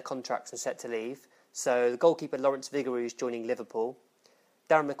the end of their contracts and set to leave. So the goalkeeper Lawrence Vigouroux is joining Liverpool.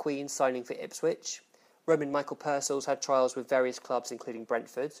 Darren McQueen signing for Ipswich. Roman Michael Purcell's had trials with various clubs including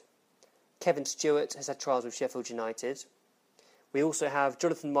Brentford. Kevin Stewart has had trials with Sheffield United. We also have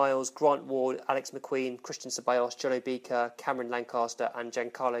Jonathan Miles, Grant Ward, Alex McQueen, Christian Ceballos, John Obika, Cameron Lancaster and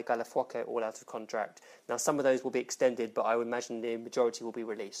Giancarlo Galafuoco all out of contract. Now some of those will be extended, but I would imagine the majority will be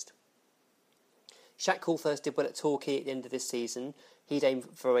released. Shaq Coulthurst did well at Torquay at the end of this season. He'd aim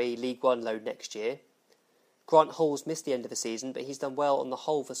for a League One loan next year. Grant Hall's missed the end of the season, but he's done well on the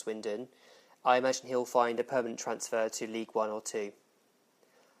whole for Swindon. I imagine he'll find a permanent transfer to League One or two.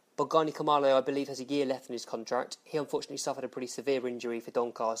 Bogani Kamalo, I believe, has a year left in his contract. He unfortunately suffered a pretty severe injury for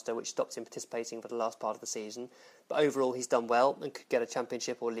Doncaster, which stopped him participating for the last part of the season. But overall, he's done well and could get a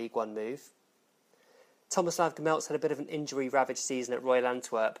Championship or League One move. Tomislav Gamelt's had a bit of an injury-ravaged season at Royal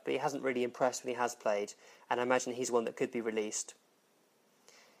Antwerp, but he hasn't really impressed when he has played, and I imagine he's one that could be released.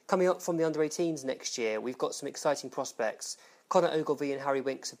 Coming up from the under-18s next year, we've got some exciting prospects. Conor Ogilvie and Harry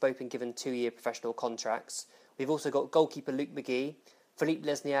Winks have both been given 2-year professional contracts. We've also got goalkeeper Luke McGee, Philippe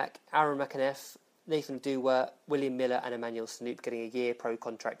Lesniak, Aaron McAneff, Nathan Duwa, William Miller and Emmanuel Snoop getting a year pro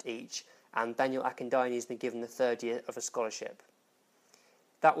contract each, and Daniel Akindini has been given the 3rd year of a scholarship.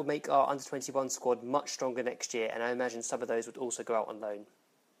 That would make our under-21 squad much stronger next year, and I imagine some of those would also go out on loan.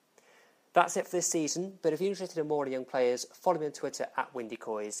 That's it for this season, but if you're interested in more young players, follow me on Twitter at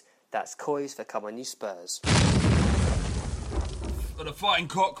WindyCoys. That's Coys for Come On You Spurs. For the Fighting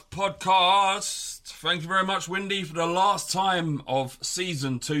Cock podcast, thank you very much, Windy, for the last time of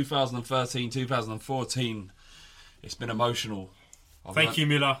season 2013-2014. It's been emotional. Thank you,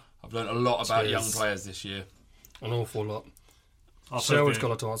 Miller. I've learned a lot about young players this year. An awful lot. Sherwood's got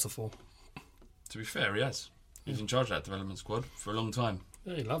a lot to answer for. To be fair, he has. He was in charge of that development squad for a long time.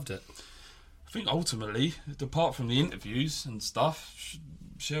 Yeah, he loved it. I think ultimately, apart from the interviews and stuff,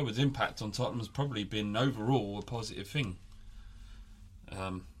 Sherwood's impact on Tottenham has probably been overall a positive thing.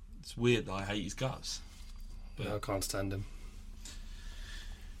 It's weird that I hate his guts. But I can't stand him.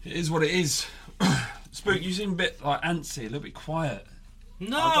 It is what it is. Spook, you seem a bit like antsy, a little bit quiet.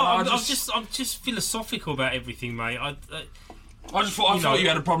 No, I'm just philosophical about everything, mate. I thought you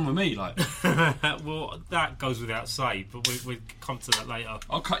had a problem with me, like. Well, that goes without say, but we'll come to that later.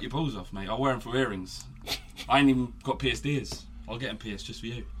 I'll cut your balls off, mate. I'll wear them for earrings. I ain't even got pierced ears. I'll get them pierced just for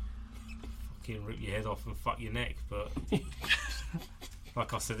you. Fucking rip your head off and fuck your neck, but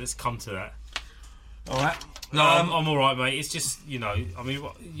like I said, let's come to that. All right. No, I'm all right, mate. It's just, I mean,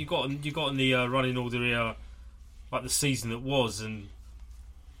 you got in the running order here, like the season that was, and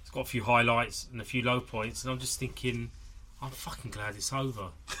it's got a few highlights and a few low points, and I'm just thinking, I'm fucking glad it's over.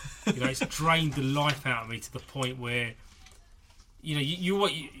 It's drained the life out of me to the point where,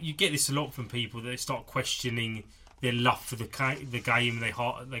 you get this a lot from people that they start questioning their love for the game. They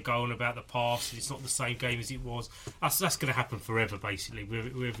go on about the past. It's not the same game as it was. That's going to happen forever, basically. With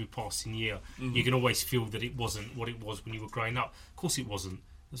every passing year, you can always feel that it wasn't what it was when you were growing up. Of course it wasn't.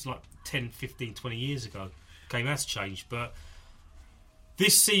 It was like 10, 15, 20 years ago. The game has changed, but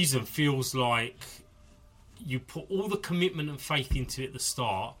this season feels like you put all the commitment and faith into it at the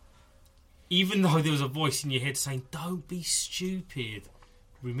start, even though there was a voice in your head saying, don't be stupid.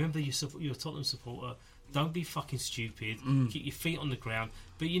 Remember you're a Tottenham supporter. Don't be fucking stupid. Keep your feet on the ground.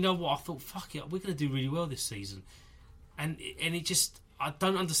 But you know what? I thought, fuck it, we're going to do really well this season. And it just, I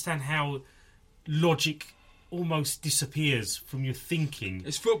don't understand how logic almost disappears from your thinking.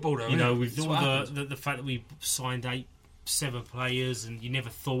 It's football, though. With all the fact that we signed 7 players, and you never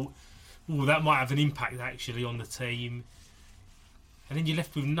thought, that might have an impact actually on the team. And then you're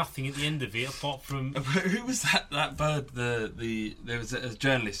left with nothing at the end of it, apart from... Who was that bird? There was a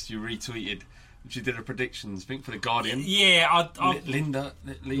journalist you retweeted. She did her predictions, I think, for The Guardian. Yeah, Linda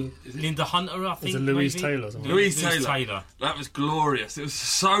Hunter, I think. Was it Louise Taylor? Louise Taylor. That was glorious. It was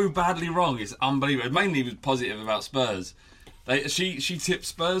so badly wrong. It's unbelievable. Mainly it was positive about Spurs. She tipped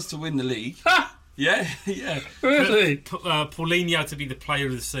Spurs to win the league. Yeah. Really? Paulinho to be the player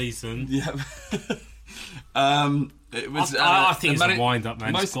of the season. Yeah. It was. I think it's a wind-up,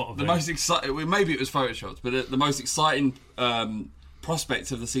 man. The most exciting. Maybe it was photoshopped, but the most exciting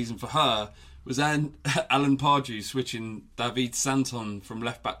prospect of the season for her was Alan Pardew switching David Santon from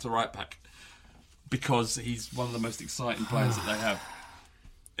left back to right back, because he's one of the most exciting players that they have.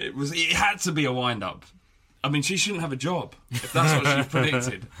 It had to be a wind up. I mean, she shouldn't have a job if that's what she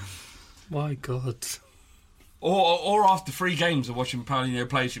predicted. My God. Or after 3 games of watching Paulinho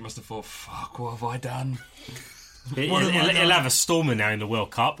play, she must have thought, fuck, what have I done? He'll have a stormer now in the World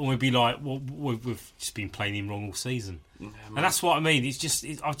Cup, and we'll be like, well, we've just been playing him wrong all season. Yeah, and that's what I mean. It's just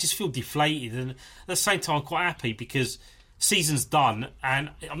I just feel deflated, and at the same time I'm quite happy because season's done, and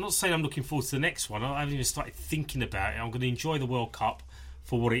I'm not saying I'm looking forward to the next one. I haven't even started thinking about it. I'm going to enjoy the World Cup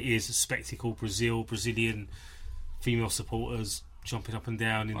for what it is, a spectacle. Brazilian female supporters jumping up and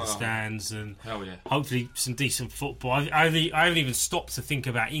down in the stands, and hopefully some decent football. I haven't even stopped to think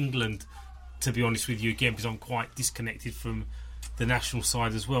about England, to be honest with you, again, because I'm quite disconnected from the national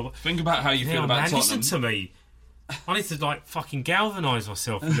side as well. But think about how you feel about Tottenham. Listen to me. I need to fucking galvanise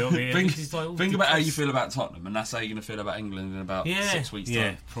myself a little bit. think about how you feel about Tottenham, and that's how you're going to feel about England in about 6 weeks' time.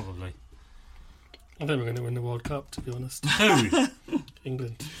 Yeah, probably. I think we're going to win the World Cup, to be honest. Who?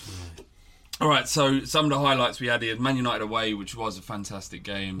 England. All right, so some of the highlights we had here: Man United away, which was a fantastic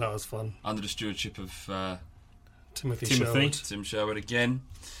game. That was fun. Under the stewardship of Tim Sherwood again.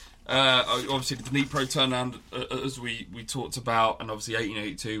 Obviously, the Dnipro turnaround, as we talked about, and obviously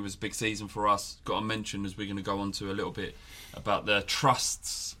 1882 was a big season for us. Got to mention, as we're going to go on to a little bit, about the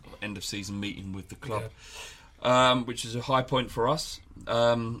Trust's end-of-season meeting with the club, which is a high point for us.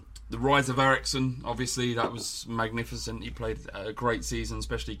 The rise of Eriksson, obviously, that was magnificent. He played a great season,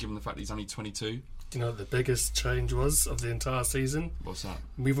 especially given the fact that he's only 22. You know what the biggest change was of the entire season? What's that?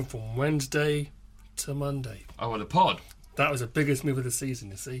 Moving from Wednesday to Monday. Oh, well, the pod. That was the biggest move of the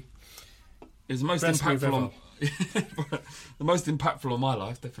season, you see. It's the most Best move impactful on the most impactful on my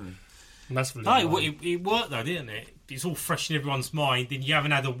life, definitely. Massively. No, it worked though, didn't it? It's all fresh in everyone's mind, and you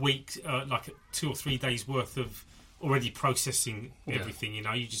haven't had a week, like 2 or 3 days worth of already processing everything. You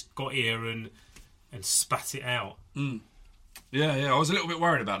know, you just got here and spat it out. Yeah. I was a little bit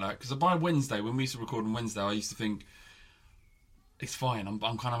worried about that because by Wednesday, when we used to record on Wednesday, I used to think it's fine.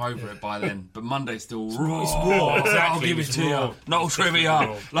 I'm kind of over it by then. But Monday's still raw. It's raw. Exactly. I'll give it to you. No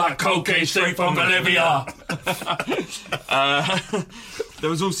trivia, like cocaine straight from Bolivia. There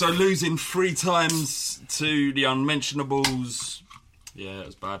was also losing 3 times to the unmentionables. Yeah, it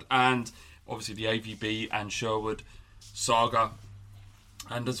was bad. And obviously the AVB and Sherwood saga.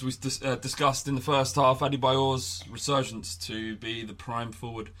 And as we discussed in the first half, Adebayor's resurgence to be the prime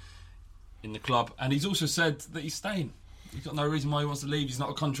forward in the club. And he's also said that he's staying. He's got no reason why he wants to leave. He's not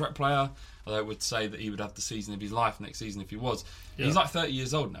a contract player. Although I would say that he would have the season of his life next season if he was. Yeah. He's like 30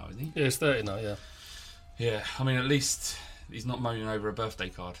 years old now, isn't he? Yeah, he's 30 now, yeah. Yeah, I mean, at least he's not moaning over a birthday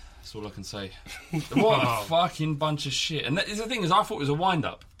card. That's all I can say. What a fucking bunch of shit. And the thing is, I thought it was a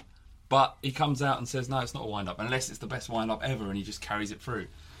wind-up. But he comes out and says, no, it's not a wind-up. Unless it's the best wind-up ever and he just carries it through.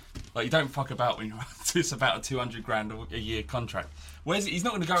 Like, you don't fuck about when it's about a 200 grand a year contract. Where's he's not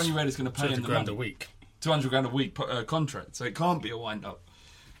going to go anywhere that's going to pay him the 200 grand money. a week. 200 grand a week contract. So it can't be a wind-up.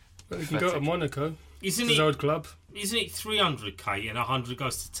 But he can go to Monaco. It's Isn't his it? old club. Isn't it 300k and 100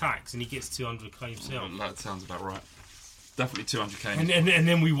 goes to tax, and he gets 200k himself? That sounds about right. Definitely 200k. And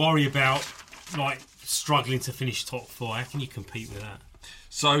then we worry about like struggling to finish top 4. How can you compete with that?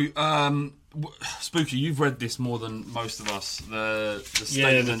 So, Spooky, you've read this more than most of us. The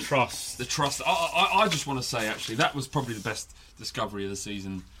statement, the trust. The trust. I just want to say, actually, that was probably the best discovery of the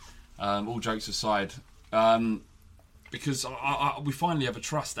season. All jokes aside, because we finally have a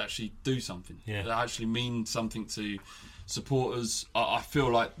trust to actually do something. Yeah. That actually means something to supporters. I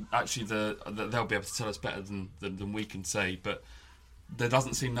feel like actually they'll be able to tell us better than we can say. But there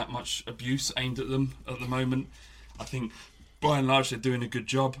doesn't seem that much abuse aimed at them at the moment. I think by and large they're doing a good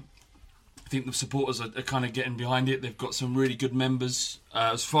job. I think the supporters are kind of getting behind it. They've got some really good members,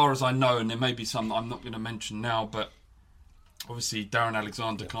 as far as I know, and there may be some that I'm not going to mention now, but obviously Darren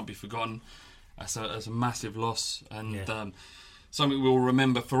Alexander can't be forgotten. That's a massive loss, and something we'll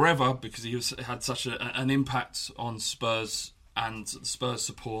remember forever because he had such an impact on Spurs and Spurs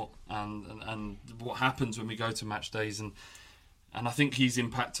support and what happens when we go to match days, and I think his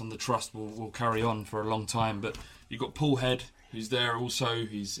impact on the trust will carry on for a long time. But you've got Paul Head, who's there also.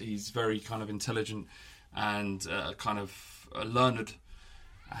 He's very kind of intelligent and kind of learned,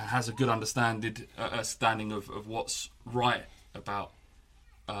 has a good understanding of what's right about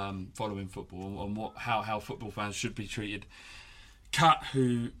following football and how football fans should be treated. Kat,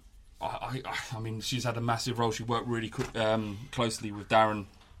 who I mean, she's had a massive role. She worked really closely with Darren,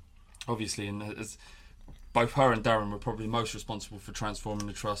 obviously, and as both her and Darren were probably most responsible for transforming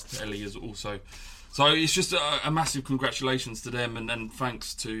the trust. Ellie is also. So it's just a massive congratulations to them, and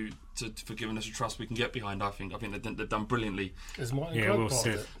thanks for giving us a trust we can get behind. I think they've done brilliantly. Is Martin Cloak part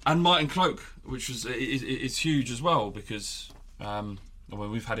of it? And Martin Cloak, which is huge as well, because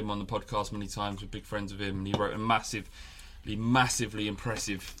we've had him on the podcast many times. We're big friends of him, and he wrote a massively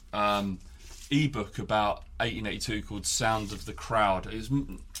impressive ebook about 1882 called Sound of the Crowd. It was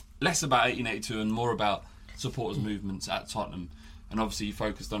less about 1882 and more about supporters' movements at Tottenham. And obviously he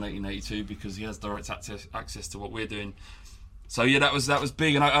focused on 1882 because he has direct access to what we're doing. So yeah, that was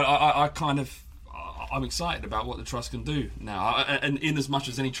big, and I'm excited about what the trust can do now, and in as much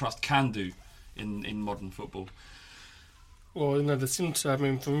as any trust can do in modern football. Well, there seemed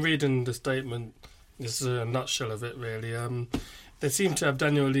to, from reading the statement, this is a nutshell of it really. They seem to have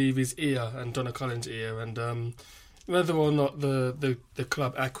Daniel Levy's ear and Donna Collins' ear, and whether or not the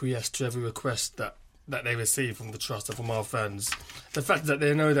club acquiesced to every request that they receive from the trust and from our fans, the fact that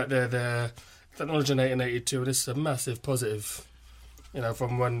they know that they're there, acknowledging 1882, this is a massive positive,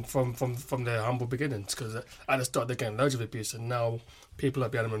 from their humble beginnings, because at the start they're getting loads of abuse, and now people are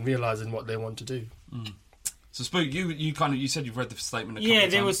behind them and realising what they want to do. So Spook, you said you've read the statement a couple of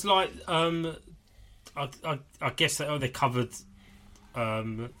times. There was like I guess they covered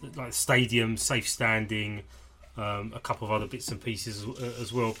like stadium, safe standing, a couple of other bits and pieces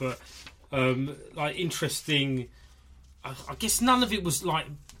as well, but like interesting. I guess none of it was like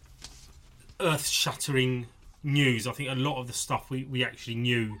earth-shattering news. I think a lot of the stuff we actually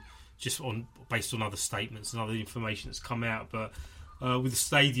knew just based on other statements and other information that's come out. But with the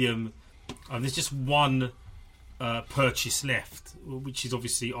stadium, there's just one purchase left, which is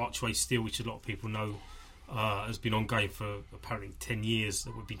obviously Archway Steel, which a lot of people know has been ongoing for apparently 10 years.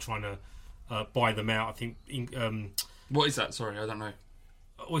 That we've been trying to buy them out. I think. What is that? Sorry, I don't know.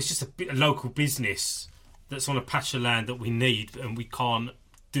 or it's just a local business that's on a patch of land that we need, and we can't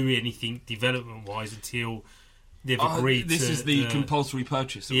do anything development-wise until they've agreed. This is the compulsory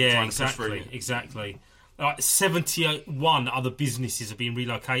purchase. That we're trying to push through. Exactly. 71 other businesses are being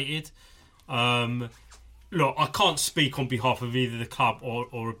relocated. Look, I can't speak on behalf of either the club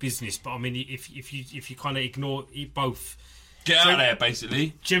or a business, but I mean, if you kind of ignore it both, get out there.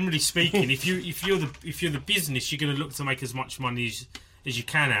 Basically, generally speaking, if you're the business, you're going to look to make as much money as you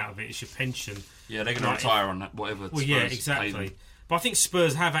can out of it as your pension. Yeah, they're going to retire on that, whatever. Well, yeah, exactly. But I think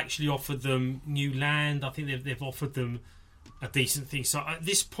Spurs have actually offered them new land. I think they've offered them a decent thing. So at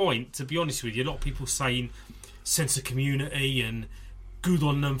this point, to be honest with you, a lot of people saying sense of community and good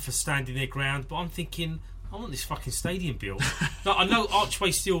on them for standing their ground. But I'm thinking, I want this fucking stadium built. No, I know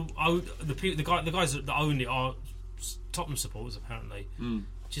Archway still own the guys that own it are Tottenham supporters apparently.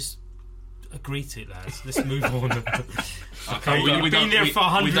 Just agree to it, lads. Let's move on. Okay, we've been there for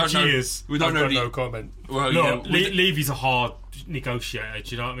 100 years. We don't know. No comment. Well, look, Levy's a hard negotiator.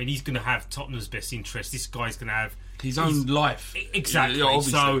 Do you know what I mean? He's going to have Tottenham's best interest. This guy's going to have his own life. Exactly. Yeah,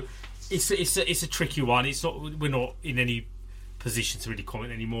 so it's a tricky one. It's not. We're not in any position to really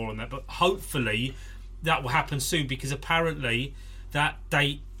comment any more on that. But hopefully that will happen soon, because apparently that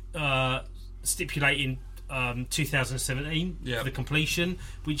date stipulating 2017 for the completion,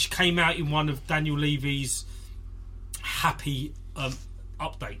 which came out in one of Daniel Levy's happy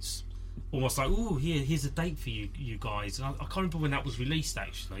updates, almost like, "Ooh, here's a date for you guys." And I can't remember when that was released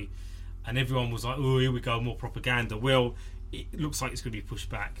actually, and everyone was like, "Oh, here we go, more propaganda." Well, it looks like it's going to be pushed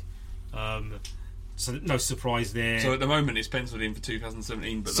back, so no surprise there. So at the moment it's penciled in for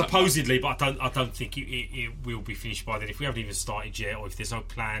 2017, but supposedly, but I don't think it will be finished by then, if we haven't even started yet, or if there's no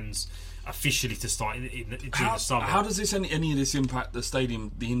plans officially to start during the summer. How does this any of this impact the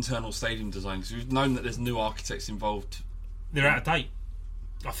stadium, the internal stadium design? Because we've known that there's new architects involved. They're out of date.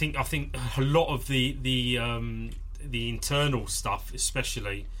 I think a lot of the internal stuff,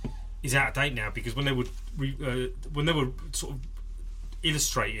 especially, is out of date now, because when they were sort of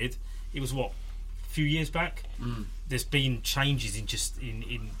illustrated, it was a few years back. There's been changes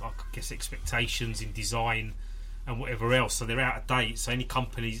in I guess expectations in design and whatever else, so they're out of date. So any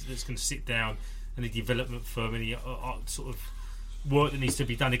company that's going to sit down, any development firm, any sort of work that needs to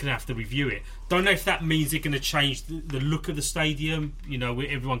be done, they're going to have to review it. Don't know if that means they're going to change the look of the stadium. You know, where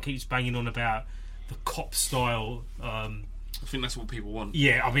everyone keeps banging on about the COP style. I think that's what people want.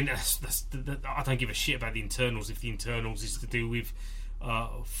 Yeah, I mean, I don't give a shit about the internals if the internals is to do with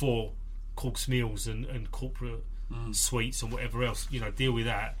 4 course meals and corporate suites and whatever else. You know, deal with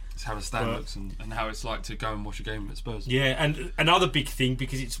that. It's how the stand looks and how it's like to go and watch a game at Spurs. Yeah, and another big thing,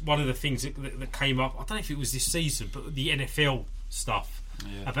 because it's one of the things that came up, I don't know if it was this season, but the NFL stuff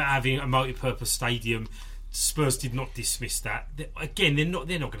about having a multi-purpose stadium. Spurs did not dismiss that. Again, they're not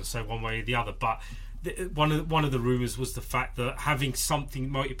going to say one way or the other, but one of the rumours was the fact that having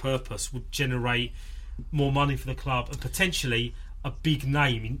something multi-purpose would generate more money for the club and potentially a big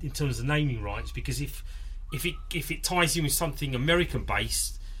name in terms of naming rights, because if it ties in with something American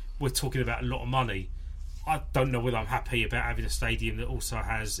based, we're talking about a lot of money. I don't know whether I'm happy about having a stadium that also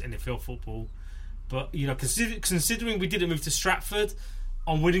has NFL football, but you know, considering we didn't move to Stratford,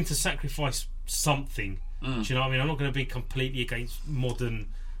 I'm willing to sacrifice something. Do you know what I mean? I'm not going to be completely against modern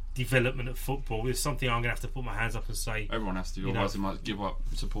development of football. It's something I'm going to have to put my hands up and say. Everyone has to, otherwise they might give up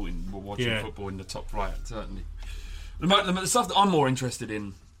supporting or watching football in the top flight. Certainly. The stuff that I'm more interested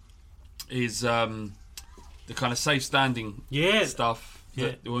in is the kind of safe standing stuff.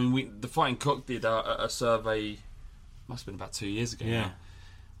 Yeah. When the Fighting Cock did a survey, must have been about 2 years ago now,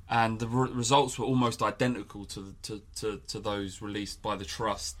 and the results were almost identical to those released by the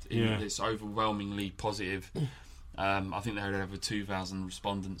Trust. It's overwhelmingly positive. I think they had over 2,000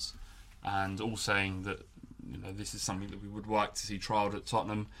 respondents, and all saying that, you know, this is something that we would like to see trialled at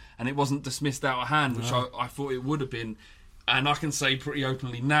Tottenham, and it wasn't dismissed out of hand, which I thought it would have been. And I can say pretty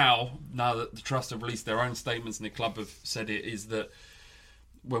openly now that the Trust have released their own statements and the club have said it, is that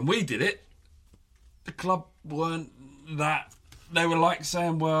when we did it, the club weren't that. They were like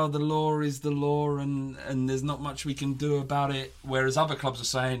saying, well, the law is the law and there's not much we can do about it. Whereas other clubs are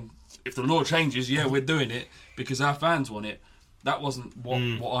saying, if the law changes, we're doing it because our fans want it. That wasn't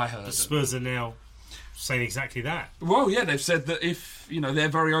what I heard. The Spurs are now saying exactly that. Well, yeah, they've said that if, you know, they're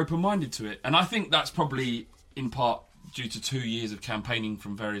very open-minded to it. And I think that's probably in part due to 2 years of campaigning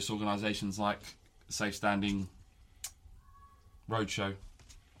from various organisations like Safe Standing, Roadshow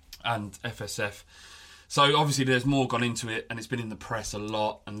and FSF. So obviously there's more gone into it, and it's been in the press a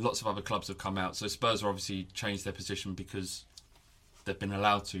lot, and lots of other clubs have come out. So Spurs are obviously changed their position because they've been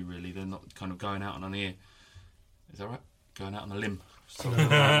allowed to, really. They're not kind of going out on an ear. Is that right? Going out on a limb. So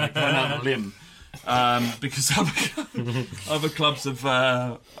going out on a limb. Because other clubs have...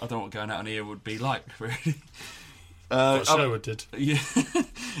 I don't know what going out on here would be like, really. Sherwood did. Yeah.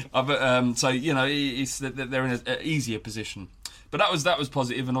 So, you know, they're in an easier position. But that was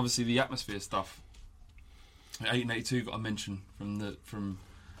positive, and obviously the atmosphere stuff. 1882 got a mention from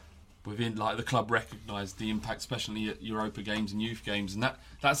within, like the club recognised the impact, especially at Europa games and youth games, and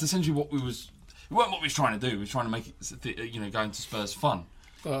that's essentially what it wasn't what we was trying to do. We were trying to make it, you know, going to Spurs fun.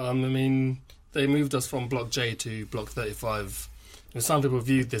 I mean, they moved us from Block J to Block 35. And some people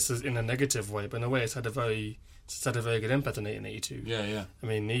viewed this as in a negative way, but in a way, it's had a very good impact on 1882. Yeah. I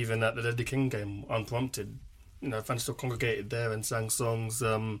mean, even at the Lady King game, unprompted, you know, fans still congregated there and sang songs.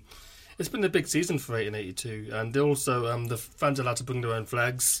 It's been a big season for 1882, and also the fans are allowed to bring their own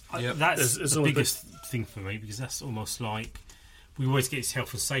flags. That's the biggest thing for me, because that's almost like we always get this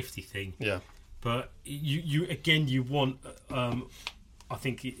health and safety thing. Yeah, but you want. I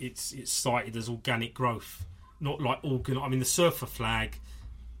think it's cited as organic growth, not like I mean, the surfer flag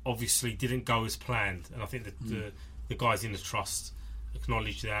obviously didn't go as planned, and I think that the guys in the trust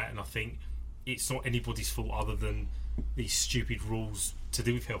acknowledge that, and I think it's not anybody's fault other than these stupid rules to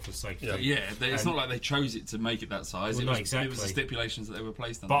do with health and safety. It's not like they chose it to make it that size. Well, It was the stipulations that they were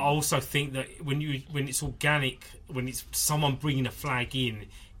placed on. But I also think that when it's organic, when it's someone bringing a flag in,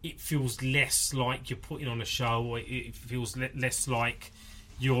 it feels less like you're putting on a show, or it feels less like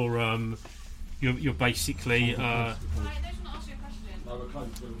you're basically. Hi, I just want to ask you a question. No, we're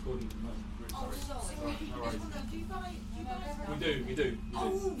recording at the moment. Oh, sorry. We do.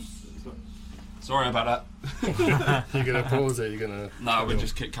 Sorry about that. You're going to pause it? No, we'll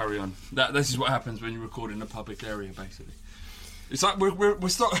just carry on. This is what happens when you record in a public area, basically. It's like we're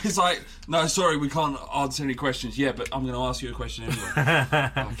stuck. It's like, no, sorry, we can't answer any questions. Yeah, but I'm going to ask you a question anyway.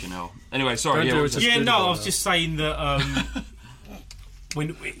 Fucking hell. Anyway, sorry. I was just saying that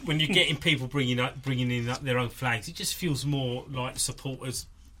when you're getting people bringing in their own flags, it just feels more like supporters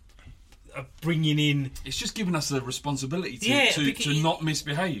bringing in. It's just giving us the responsibility to not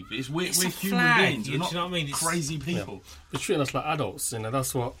misbehave. We're human beings. We're not, you know what I mean? Crazy people. Yeah. They're treating us like adults. You know,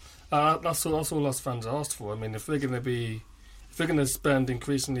 that's all us fans asked for. I mean, if we're going to spend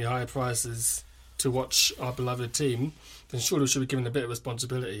increasingly higher prices to watch our beloved team, then surely we should be given a bit of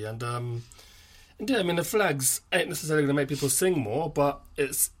responsibility. And yeah, I mean, the flags ain't necessarily going to make people sing more, but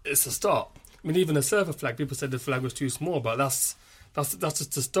it's a start. I mean, even the surfer flag, people said the flag was too small, but that's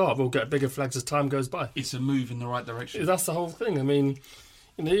just a start. We'll get bigger flags as time goes by. It's a move in the right direction. That's the whole thing. I mean,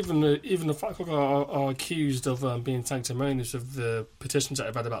 you know, even the Fight Club are accused of being sanctimonious of the petitions that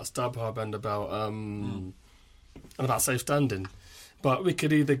they've had about StubHub and about safe standing. But we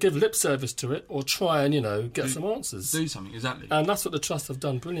could either give lip service to it or try and, you know, get some answers. Do something, exactly. And that's what the Trust have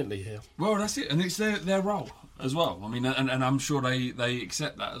done brilliantly here. Well, that's it. And it's their role as well. I mean, and I'm sure they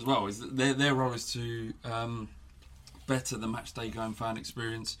accept that as well. Is that their role is to better the match day going fan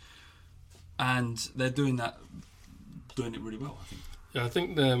experience. And they're doing it really well, I think. Yeah, I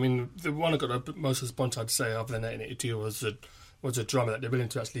think, the one I got the most response, I'd say, other than 1882 was a drummer, that they're willing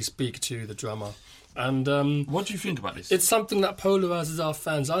to actually speak to the drummer. And what do you think about this? It's something that polarises our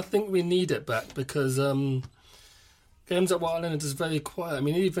fans. I think we need it back because games at White Leonard is very quiet. I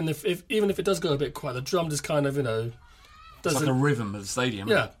mean, even if it does go a bit quiet, the drum just kind of, you know, it's like a rhythm of the stadium.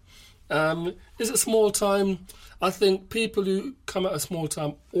 Yeah. Is it small time? I think people who come out of small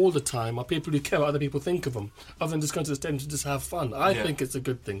time all the time are people who care what other people think of them, other than just going to the stadium to just have fun. I think it's a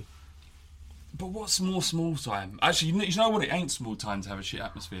good thing. But what's more small time? Actually, you know what? It ain't small time to have a shit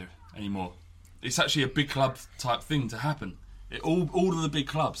atmosphere anymore. It's actually a big club type thing to happen. All of the big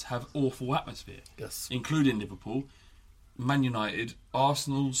clubs have awful atmosphere. Yes. Including Liverpool, Man United,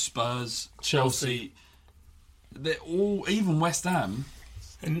 Arsenal, Spurs, Chelsea. They're all, even West Ham,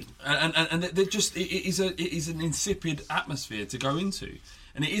 and they're just, it is an insipid atmosphere to go into.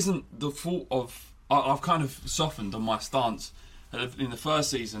 And it isn't the fault of, I've kind of softened on my stance. In the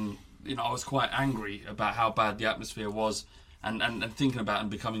first season, you know, I was quite angry about how bad the atmosphere was. And thinking about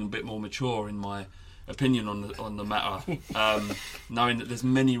and becoming a bit more mature in my opinion on the matter, knowing that there's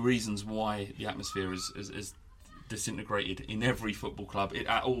many reasons why the atmosphere is disintegrated in every football club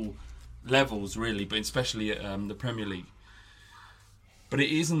at all levels, really, but especially at the Premier League. But it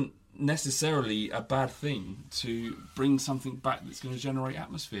isn't necessarily a bad thing to bring something back that's going to generate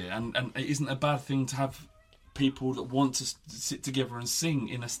atmosphere, and it isn't a bad thing to have people that want to sit together and sing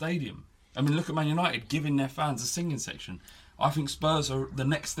in a stadium. I mean, look at Man United giving their fans a singing section. I think Spurs the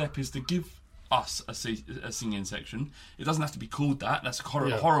next step is to give us a singing section. It doesn't have to be called that. That's a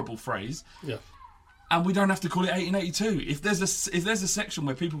horrible phrase. Yeah. And we don't have to call it 1882. If there's a section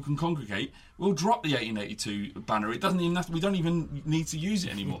where people can congregate, we'll drop the 1882 banner. It doesn't even we don't even need to use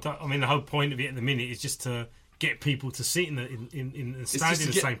it anymore. I mean, the whole point of it at the minute is just to get people to sit in the stand in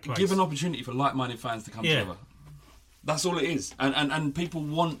the same place. Give an opportunity for like-minded fans to come together. That's all it is. And people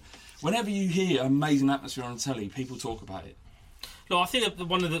want. Whenever you hear amazing atmosphere on telly, people talk about it. No, I think that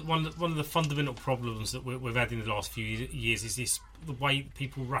one of the fundamental problems that we've had in the last few years is the way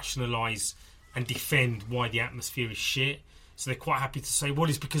people rationalise and defend why the atmosphere is shit. So they're quite happy to say, well,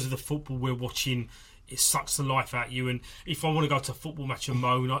 it's because of the football we're watching, it sucks the life out of you, and if I want to go to a football match and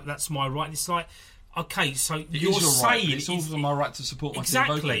moan, that's my right. And it's like, okay, so you're saying... Right, it's also my right to support my team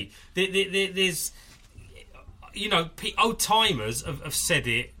vocally. There's... old-timers have said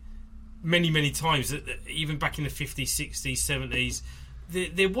it many times, that even back in the 50s, 60s, 70s,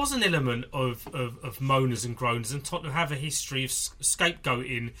 there was an element of moaners and groaners, and Tottenham have a history of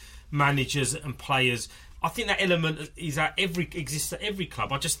scapegoating managers and players. I think that element exists at every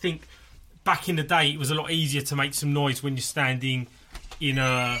club. I just think back in the day it was a lot easier to make some noise when you're standing in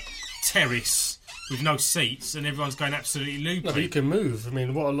a terrace with no seats and everyone's going absolutely loopy. No, but you can move. I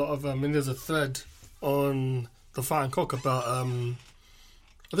mean, what a lot of... there's a thread on the Fat and Cock about... I think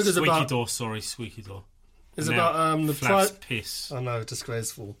it's about... Squeaky door. It's about the Flaps piss. I know,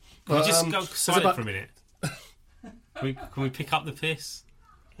 disgraceful. Can we just go silent for a minute? Can we pick up the piss?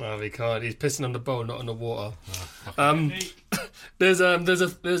 No, he can't. He's pissing on the bowl, not on the water. There's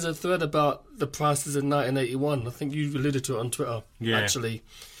a thread about the prices in 1981. I think you alluded to it on Twitter, actually.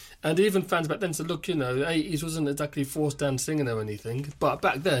 And even fans back then said, look, the 80s wasn't exactly forced down singing or anything. But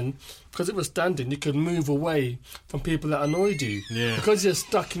back then, because it was standing, you could move away from people that annoyed you. Yeah. Because you're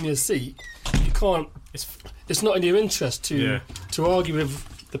stuck in your seat, you can't... It's not in your interest to argue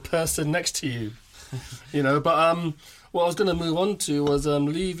with the person next to you. But... what I was going to move on to was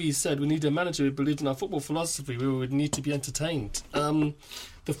Levy said we need a manager who believed in our football philosophy. We would need to be entertained.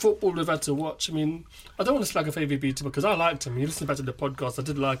 The football we've had to watch, I mean, I don't want to slag off AVB because I liked him. You listen back to the podcast, I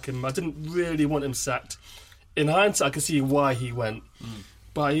did like him. I didn't really want him sacked. In hindsight, I can see why he went.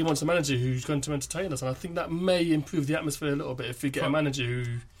 But he wants a manager who's going to entertain us. And I think that may improve the atmosphere a little bit if we get a manager who,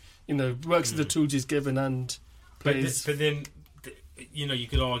 works with the tools he's given and plays... But then... you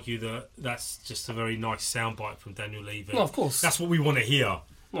could argue that that's just a very nice soundbite from Daniel Levy. No, of course. That's what we want to hear.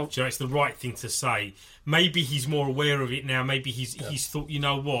 Well, it's the right thing to say. Maybe he's more aware of it now. Maybe he's thought,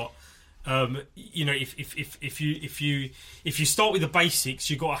 what, if you start with the basics,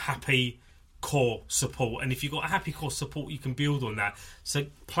 you've got a happy core support, and if you've got a happy core support, you can build on that. So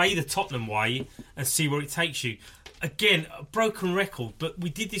play the Tottenham way and see where it takes you. Again, a broken record, but we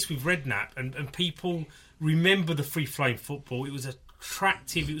did this with Redknapp, and people remember the free-flowing football. It was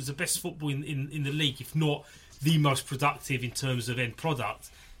attractive. It was the best football in the league, if not the most productive in terms of end product,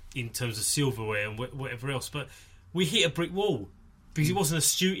 in terms of silverware and whatever else. But we hit a brick wall because it wasn't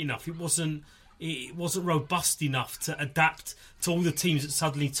astute enough. It wasn't robust enough to adapt to all the teams that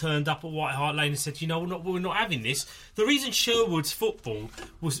suddenly turned up at White Hart Lane and said, we're not having this. The reason Sherwood's football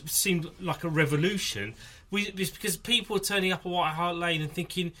seemed like a revolution was because people were turning up at White Hart Lane and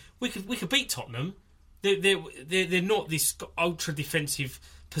thinking we could beat Tottenham. They're not this ultra defensive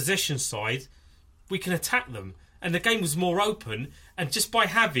possession side. We can attack them, and the game was more open. And just by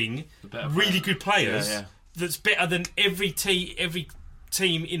having really good players, that's better than every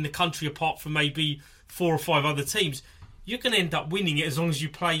team in the country apart from maybe 4 or 5 other teams, you're going to end up winning it as long as you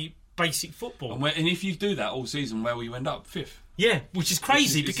play basic football. And if you do that all season, where will you end up? 5th. Yeah, which is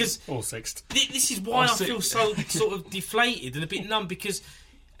crazy because or 6th. This is why I feel so sort of deflated and a bit numb because,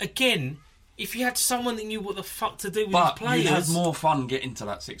 again. If you had someone that knew what the fuck to do with his players... But you had more fun getting to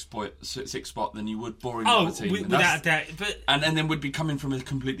that sixth spot than you would boring the other team. Without a doubt. And then we'd be coming from a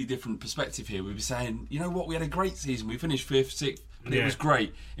completely different perspective here. We'd be saying, you know what, we had a great season. We finished 5th, 6th, and it was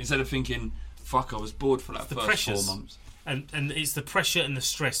great. Instead of thinking, fuck, I was bored for that first 4 months. And it's the pressure and the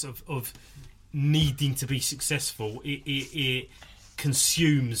stress of needing to be successful. It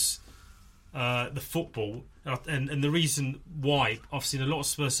consumes the football. And the reason why, I've seen a lot of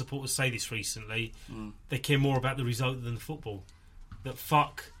Spurs supporters say this recently, they care more about the result than the football. That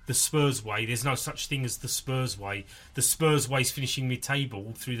fuck the Spurs way, there's no such thing as the Spurs way. The Spurs way is finishing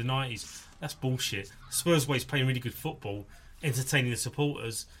mid-table through the 90s. That's bullshit. The Spurs way is playing really good football, entertaining the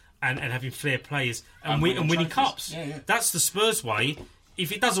supporters, and having flair players, and winning cups. Yeah. That's the Spurs way.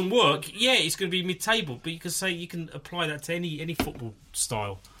 If it doesn't work, it's going to be mid-table, but you can apply that to any football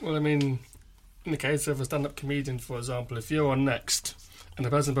style. Well, I mean... In the case of a stand-up comedian, for example, if you're on next and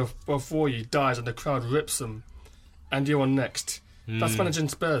the person before you dies and the crowd rips them, and you're on next, that's managing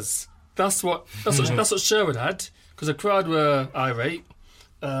Spurs. That's what Sherwood had, because the crowd were irate,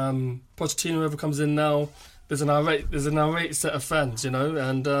 Pochettino, whoever comes in now, there's an irate set of fans,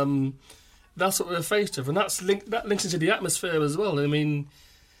 and that's what we're faced with, and that links into the atmosphere as well. I mean,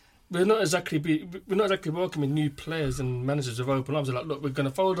 we're not exactly welcoming new players and managers with open arms. They're like, look, we're going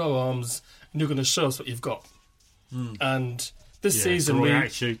to fold our arms, and you're going to show us what you've got. And this season,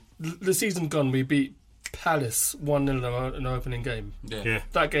 the season gone, we beat Palace 1-0 in our opening game. Yeah.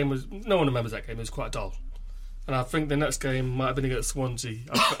 That game no one remembers that game. It was quite dull. And I think the next game might have been against Swansea.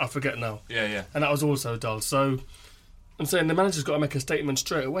 I forget now. Yeah. And that was also dull. So I'm saying the manager's got to make a statement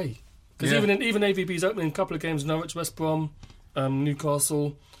straight away. Because even AVB's opening a couple of games, Norwich, West Brom,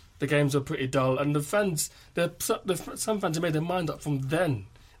 Newcastle, the games were pretty dull. And the fans, some fans have made their mind up from then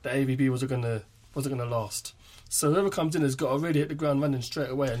that AVB wasn't going to last. So whoever comes in has got to really hit the ground running straight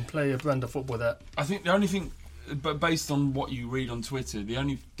away and play a brand of football that... I think the only thing, but based on what you read on Twitter, the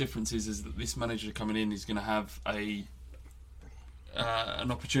only difference is that this manager coming in is going to have an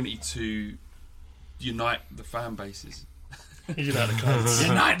opportunity to unite the fan bases. Unite the clans.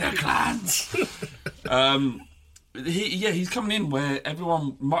 Unite the clans! He's coming in where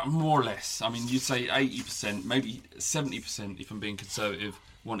everyone, more or less, I mean, you'd say 80%, maybe 70%, if I'm being conservative,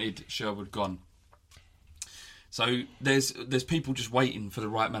 wanted Sherwood gone. So there's people just waiting for the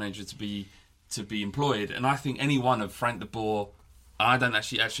right manager to be employed, and I think any one of Frank de Boer, I don't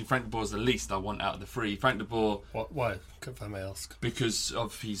actually Frank de Boer is the least I want out of the three. Frank de Boer, why? If I may ask, because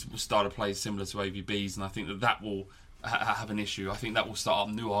of his style of play similar to AVB's, and I think that will have an issue. I think that will start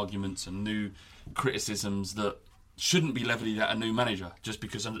up new arguments and new criticisms that shouldn't be levelled at a new manager just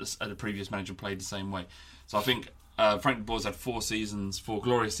because the previous manager played the same way. So I think Frank de Boer's had 4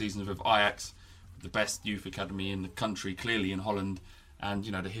 glorious seasons with Ajax, the best youth academy in the country, clearly in Holland, and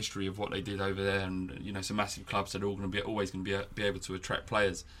the history of what they did over there, and some massive clubs that are always going to be able to attract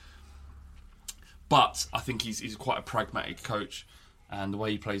players. But I think he's quite a pragmatic coach, and the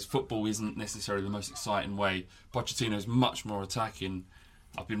way he plays football isn't necessarily the most exciting way. Pochettino is much more attacking.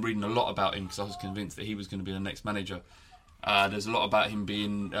 I've been reading a lot about him because I was convinced that he was going to be the next manager. There's a lot about him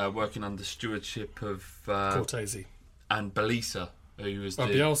being working under stewardship of Cortese and Belisa, who was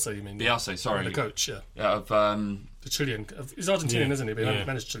Bielsa, you mean? Bielsa, sorry. The coach, of the Chilean. He's Argentinian, isn't he? But he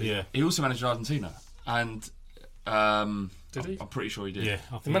managed Chile. Yeah. He also managed Argentina. And did he? I'm pretty sure he did. Yeah,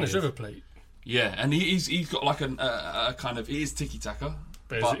 he managed River Plate. Yeah, and he's got like a kind of... He is tiki-taka.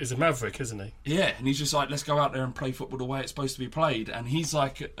 But he's a maverick, isn't he? Yeah, and he's just like, let's go out there and play football the way it's supposed to be played. And he's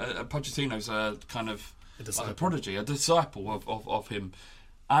like... Pochettino's a kind of... a prodigy, a disciple of him.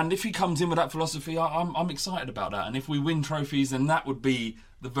 And if he comes in with that philosophy, I'm excited about that. And if we win trophies, then that would be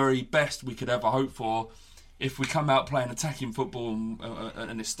the very best we could ever hope for. If we come out playing attacking football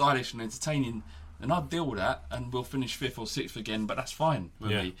and it's stylish and entertaining, then I'd deal with that, and we'll finish 5th or 6th again. But that's fine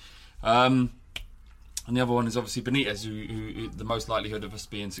with me. And the other one is obviously Benitez, who the most likelihood of us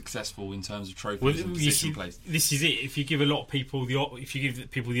being successful in terms of trophies and position plays. This is it. If you give a lot of people the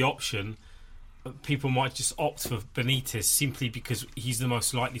option, people might just opt for Benitez simply because he's the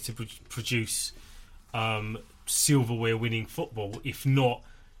most likely to produce silverware-winning football, if not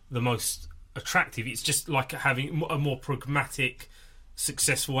the most attractive. It's just like having a more pragmatic,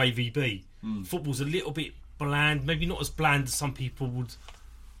 successful AVB. Football's a little bit bland, maybe not as bland as some people would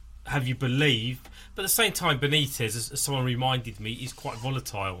have you believe, but at the same time, Benitez, as someone reminded me, is quite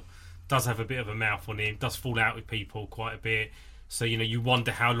volatile. Does have a bit of a mouth on him, does fall out with people quite a bit. So you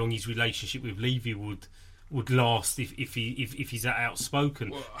wonder how long his relationship with Levy would last if he's that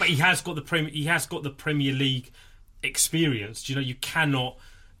outspoken. But he has got the Premier League experience. You cannot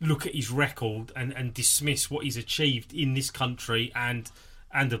look at his record and dismiss what he's achieved in this country and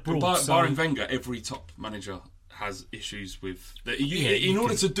abroad. Barring Wenger, every top manager has issues with that. In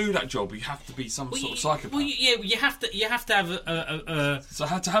order to do that job, you have to be some sort of psychopath. You have to have a so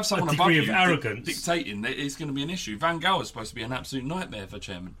to have someone above degree you of arrogance dictating, it's going to be an issue. Van Gaal is supposed to be an absolute nightmare for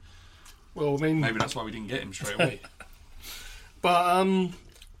chairman. Well, I mean, maybe that's why we didn't get him straight away. But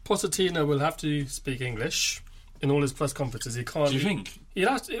Pochettino will have to speak English in all his press conferences. He can't. Do you think?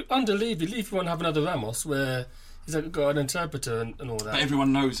 Under Levy won't have another Ramos where he's got an interpreter and all that. But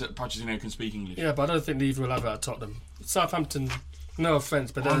everyone knows that Pochettino can speak English. Yeah, but I don't think Levy will have it at Tottenham. Southampton, no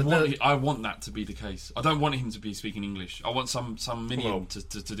offence, but I want that to be the case. I don't want him to be speaking English. I want some minion to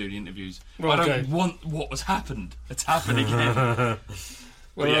do the interviews. Well, I don't want what has happened. It's happened again.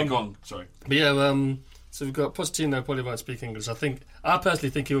 Go on. Sorry. But yeah, so we've got Pochettino probably won't speak English. I personally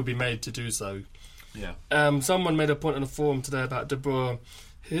think he will be made to do so. Yeah. Someone made a point on the forum today about De Boer.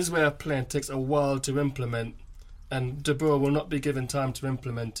 His way of playing takes a while to implement, and De Boer will not be given time to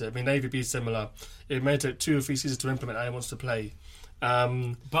implement it. I mean, AVB is similar. It may take 2 or 3 seasons to implement how he wants to play.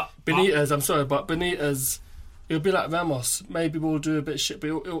 But Benitez it'll be like Ramos. Maybe we'll do a bit of shit, but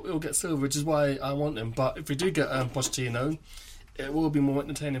he'll get silver, which is why I want him. But if we do get Pochettino, it will be more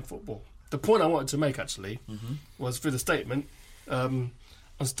entertaining football. The point I wanted to make, actually, was through the statement, on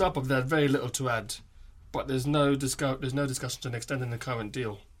StubHub they had very little to add, but there's no discussion on extending the current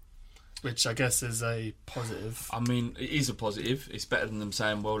deal, which I guess is a positive. I mean, it is a positive. It's better than them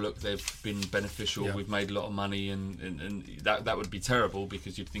saying, well, look, they've been beneficial, we've made a lot of money, and that would be terrible,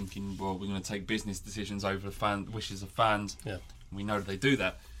 because you're thinking, well, we're going to take business decisions over the wishes of fans. Yeah. We know that they do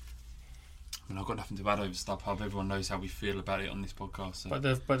that. I mean, I've got nothing to add over StubHub. Everyone knows how we feel about it on this podcast. So.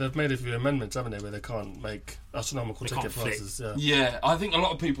 But they've made a few amendments, haven't they, where they can't make astronomical ticket prices. Yeah, I think a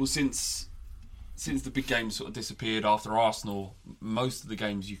lot of people, since the big games sort of disappeared after Arsenal, most of the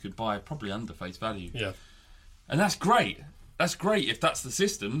games you could buy probably under face value. Yeah. And that's great. That's great if that's the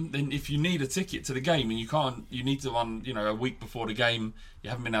system. Then if you need a ticket to the game and you need to run, a week before the game, you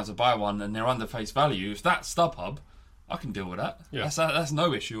haven't been able to buy one and they're under face value. If that's StubHub, I can deal with that. Yeah. That's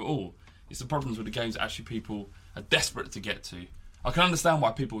no issue at all. It's the problems with the games that actually people are desperate to get to. I can understand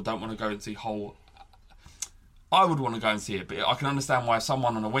why people don't want to go and see Hull. I would want to go and see it, but I can understand why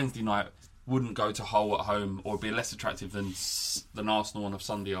someone on a Wednesday night wouldn't go to Hull at home, or be less attractive than Arsenal on a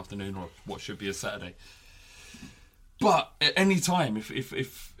Sunday afternoon, or what should be a Saturday. But at any time,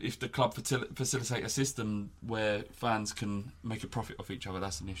 if the club facilitate a system where fans can make a profit off each other,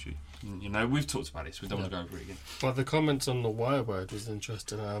 that's an issue. We've talked about this. We don't want to go over it again. But the comments on the wire word was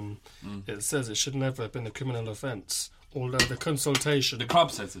interesting. It says it should never have been a criminal offence, although the consultation... The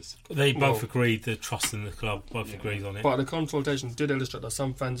club says this. They both agreed, the trust in the club both agreed on it. But the consultation did illustrate that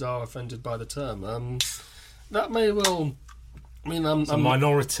some fans are offended by the term. That may well... I mean, I'm a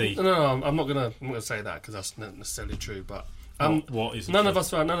minority. No, I'm not gonna say that, because that's not necessarily true. But what is none of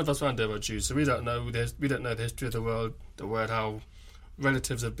us around there are Jews, so we don't know. We don't know the history of the word, how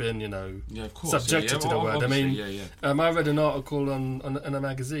relatives have been, subjected to the word. I mean, I read an article in a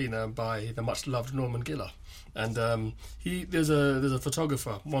magazine by the much loved Norman Giller, and there's a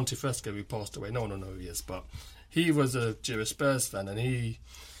photographer, Monty Fresco, who passed away. No one will know who he is, but he was a Jewish Spurs fan, and he.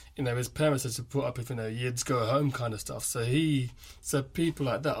 His parents had to put up with, Yids go home kind of stuff. So he said people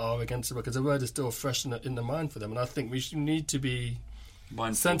like that are against the word, because the word is still fresh in the mind for them. And I think we need to be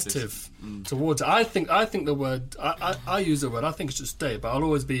sensitive towards it. I think the word, I use the word, I think it should stay, but I'll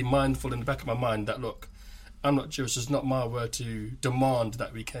always be mindful in the back of my mind that, look, I'm not Jewish, it's not my word to demand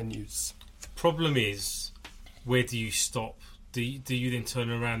that we can use. The problem is, where do you stop? Do you then turn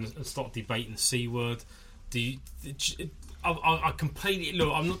around and start debating the C word? I completely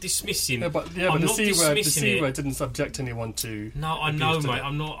look. I'm not dismissing. But the C word didn't subject anyone to. No, I know, mate.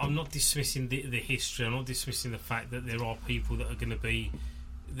 I'm not dismissing the history. I'm not dismissing the fact that there are people that are going to be.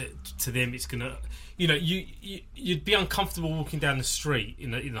 That to them, it's going to. You'd be uncomfortable walking down the street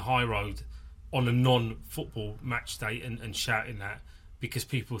in the high road on a non-football match day and shouting that, because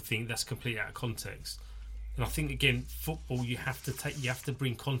people think that's completely out of context. And I think, again, football, you have to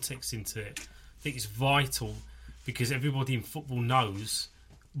bring context into it. I think it's vital. Because everybody in football knows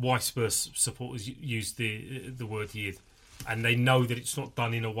why Spurs supporters use the word Yid, and they know that it's not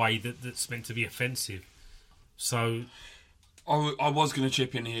done in a way that's meant to be offensive. So, I was going to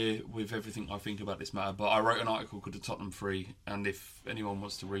chip in here with everything I think about this matter, but I wrote an article called The Tottenham 3, and if anyone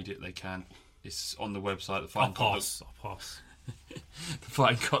wants to read it, they can. It's on the website. I'll pass.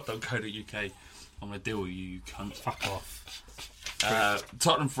 thefightingcot.co.uk. I'm going to deal with you cunt. Fuck off.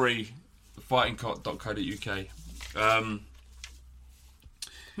 Tottenham 3, thefightingcot.co.uk. Man,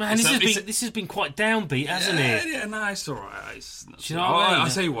 this has been quite downbeat, hasn't it? Yeah, no, it's all right. Do you know what I mean? I'll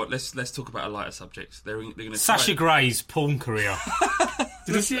tell you what. Let's talk about a lighter subject. They're going to Sasha Gray's porn career.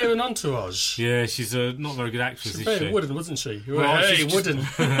 Did you see her in Entourage? Yeah, she's a not very good actress. She's very wooden, wasn't she? She's wooden.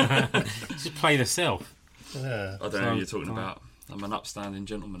 She's playing herself. Yeah. I don't know who you're talking about. I'm an upstanding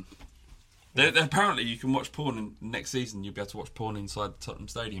gentleman. Apparently, you can watch porn, and next season you'll be able to watch porn inside Tottenham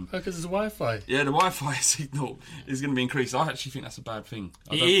Stadium. Because there's Wi-Fi. Yeah, the Wi-Fi signal is going to be increased. I actually think that's a bad thing.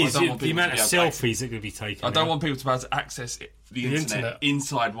 It is. The amount of selfies that are going to be taken. I don't want people to be able to access the internet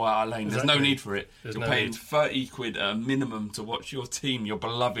inside White Hart Lane. Exactly. There's no need for it. You're paying £30 at a minimum to watch your team, your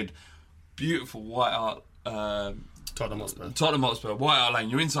beloved, beautiful White Hart... Tottenham Hotspur, White Hart Lane.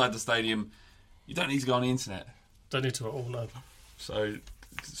 You're inside the stadium. You don't need to go on the internet. Don't need to at all, no. So...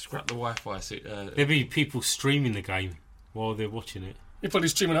 scrap the Wi-Fi. There'll be people streaming the game while they're watching it. You're probably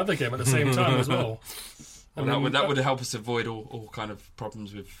streaming another game at the same time as well. That would help us avoid all kind of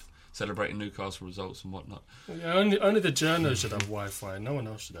problems with celebrating Newcastle results and whatnot. Yeah, only the journos should have Wi-Fi. No one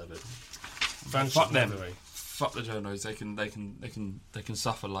else should have it. Fuck them. Fuck the journos. They can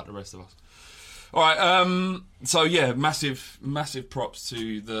suffer like the rest of us. All right. So yeah, massive props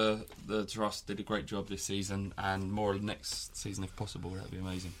to the Trust. Did a great job this season, and more next season if possible. That'd be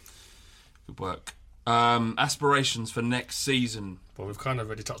amazing. Good work. Aspirations for next season. Well, we've kind of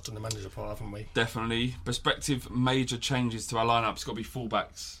already touched on the manager part, haven't we? Definitely. Prospective major changes to our lineup. It's got to be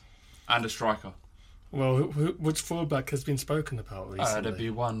fullbacks and a striker. Well, which fullback has been spoken about recently? There'd be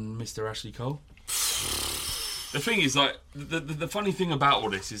one, Mr. Ashley Cole. The thing is, like, the funny thing about all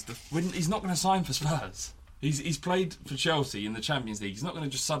this is he's not going to sign for Spurs. He's played for Chelsea in the Champions League. He's not going to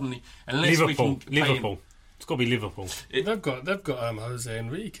just suddenly, unless Liverpool. we can Liverpool. It's got to be Liverpool. They've got Jose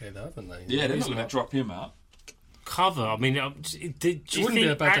Enrique, though, haven't they? Yeah, they're not going to drop him out. Cover. I mean, do you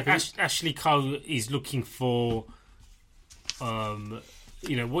think Ashley Cole is looking for?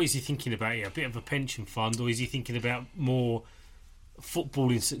 What is he thinking about here? A bit of a pension fund, or is he thinking about more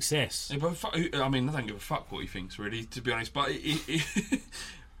footballing success? Yeah, but I mean, I don't give a fuck what he thinks, really, to be honest. But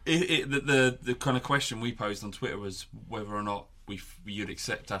the kind of question we posed on Twitter was whether or not you'd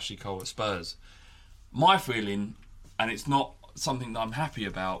accept Ashley Cole at Spurs. My feeling, and it's not something that I'm happy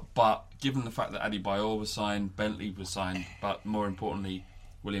about, but given the fact that Adebayor was signed, Bentley was signed, but more importantly,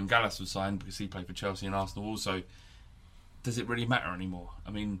 William Gallas was signed because he played for Chelsea and Arsenal also, does it really matter anymore?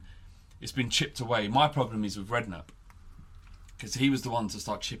 I mean, it's been chipped away. My problem is with Redknapp, because he was the one to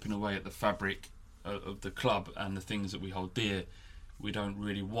start chipping away at the fabric of the club and the things that we hold dear. We don't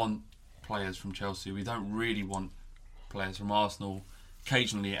really want players from Chelsea. We don't really want players from Arsenal.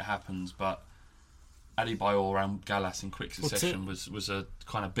 Occasionally it happens, but Adebayor and Gallas in quick succession was a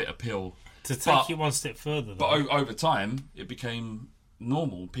kind of bitter pill. To take it one step further, though. But over time, it became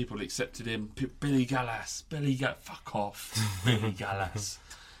normal. People accepted him. Billy Gallas, fuck off, Billy Gallas.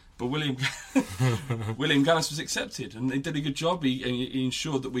 But William Gallas was accepted, and he did a good job. He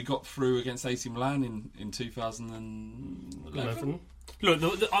ensured that we got through against AC Milan in 2011. Look,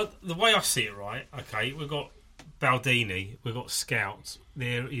 the way I see it, right? Okay, we've got Baldini, we've got scouts.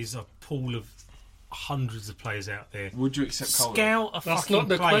 There is a pool of hundreds of players out there. Would you accept Cole? Scout a That's fucking not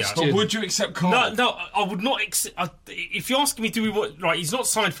the player. question. But would you accept Cole? No, I would not accept. If you're asking me, do we want? Right, he's not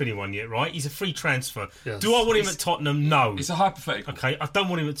signed for anyone yet, right? He's a free transfer. Yes. Do I want him at Tottenham? No. It's a hypothetical. Okay, I don't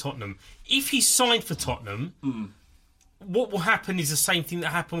want him at Tottenham. If he's signed for Tottenham, what will happen is the same thing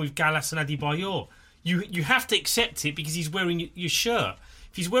that happened with Gallas and Adebayor. You have to accept it because he's wearing your shirt.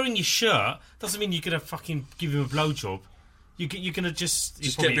 If he's wearing your shirt, doesn't mean you're going to fucking give him a blowjob. You're going to just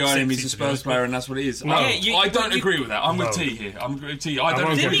get behind him. He's a Spurs player, and that's what it is. No, I don't agree with that. I'm with T here. I'm with T. I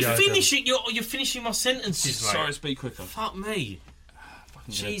don't. Let me finish it. You're finishing my sentences, mate. Sorry, speak quicker. Fuck me.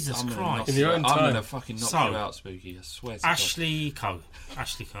 Jesus Christ. In your own time. I'm going to fucking knock you out, Spooky. I swear to Ashley Cole,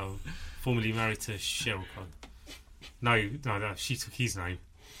 formerly married to Cheryl Cole. No, she took his name.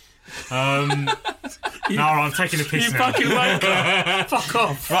 No, I'm taking a piss now. You fucking wanker. Fuck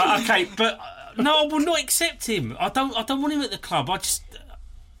off. Right, okay, but no, I will not accept him. I don't want him at the club. I just,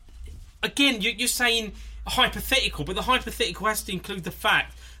 again, you're saying hypothetical, but the hypothetical has to include the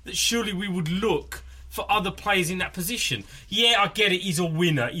fact that surely we would look for other players in that position. Yeah, I get it. He's a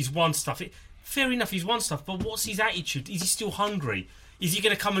winner. He's won stuff. Fair enough, he's won stuff. But what's his attitude? Is he still hungry? Is he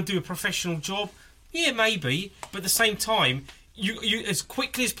going to come and do a professional job? Yeah, maybe. But at the same time, you as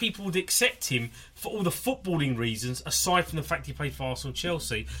quickly as people would accept him for all the footballing reasons, aside from the fact he played for Arsenal and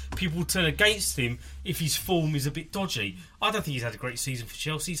Chelsea, people will turn against him if his form is a bit dodgy. I don't think he's had a great season for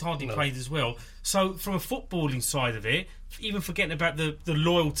Chelsea. He's hardly played as well. So from a footballing side of it, even forgetting about the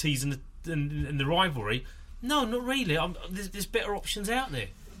loyalties and the rivalry, no, not really. There's better options out there.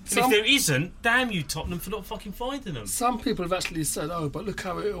 And if there isn't, damn you, Tottenham, for not fucking finding them. Some people have actually said, but look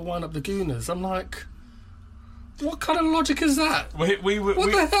how it will wind up the Gooners. I'm like, what kind of logic is that? What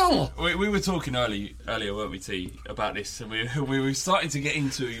the hell? We were talking earlier, weren't we, T, about this, and we were starting to get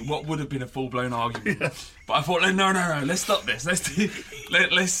into what would have been a full-blown argument. Yeah. But I thought, no, let's stop this. Let's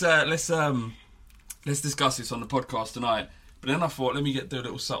discuss this on the podcast tonight. But then I thought, let me do a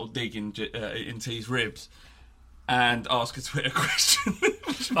little subtle dig in T's ribs and ask a Twitter question.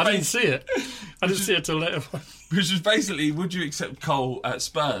 I didn't see it. I didn't see it till later. Which was basically, would you accept Cole at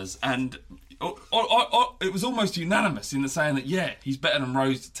Spurs? And it was almost unanimous in the saying that, yeah, he's better than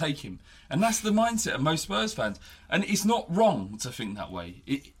Rose to take him. And that's the mindset of most Spurs fans. And it's not wrong to think that way.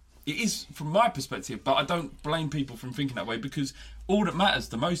 It is from my perspective, but I don't blame people from thinking that way because all that matters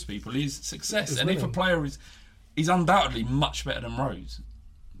to most people is success. And if a player is undoubtedly much better than Rose,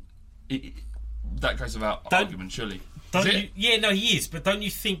 that goes without argument, surely. Yeah, no, he is. But don't you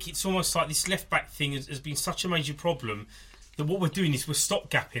think it's almost like this left-back thing has been such a major problem that what we're doing is we're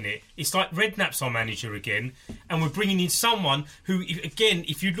stopgapping it. It's like Redknapp's our manager again, and we're bringing in someone who, again,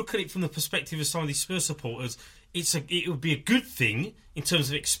 if you look at it from the perspective of some of these Spurs supporters, it would be a good thing in terms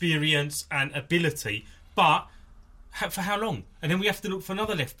of experience and ability, but for how long? And then we have to look for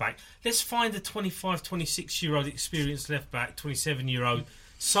another left back. Let's find a 25, 26-year-old experienced left back, 27-year-old,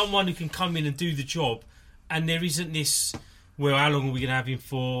 someone who can come in and do the job. And there isn't this, well, how long are we going to have him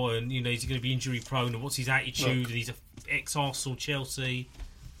for? And, you know, is he going to be injury prone? And what's his attitude? And he's an ex-Arsenal, Chelsea.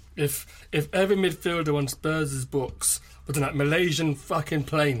 If every midfielder on Spurs' books was on that Malaysian fucking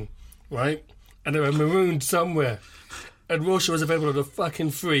plane, right, and they were marooned somewhere, and Russia was available on a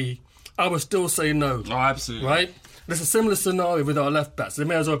fucking free, I would still say no. Oh, absolutely. Right? There's a similar scenario with our left backs. They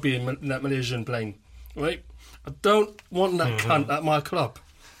may as well be in that Malaysian plane, right? I don't want that cunt at my club.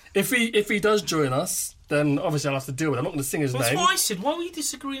 If he does join us, then obviously I'll have to deal with it. I'm not going to sing his name. That's what I said. Why were you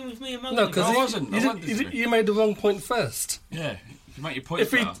disagreeing with me a moment No, ago? because you made the wrong point first. Yeah, you make your point.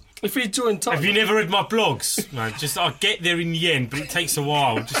 If he joined Tottenham... Have you never read my blogs? No, just I'll get there in the end, but it takes a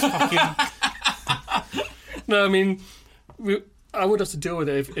while. Just fucking... No, I mean, I would have to deal with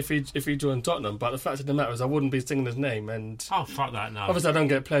it if he joined Tottenham. But the fact of the matter is, I wouldn't be singing his name. And oh, fuck that! No. Obviously, I don't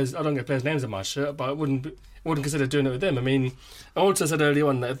get players' names on my shirt, but I wouldn't consider doing it with him. I mean, I also said earlier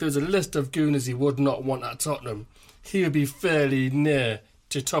on that if there was a list of gooners he would not want at Tottenham, he would be fairly near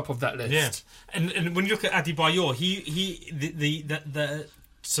to top of that list. Yeah, and when you look at Adebayor, the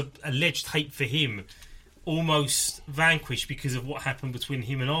alleged hate for him almost vanquished because of what happened between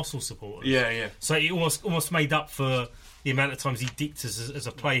him and Arsenal supporters. Yeah. So it almost made up for the amount of times he dicked as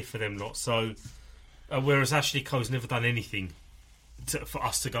a player for them lot. So whereas Ashley Cole's never done anything for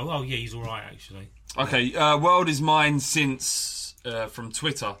us to go, oh yeah, he's all right actually. Okay, world is mine since from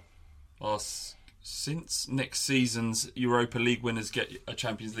Twitter. Since next season's Europa League winners get a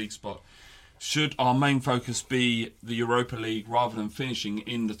Champions League spot, should our main focus be the Europa League rather than finishing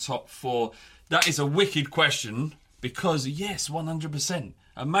in the top 4? That is a wicked question because, yes, 100%.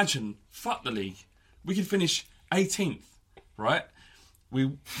 Imagine, fuck the league. We could finish 18th, right?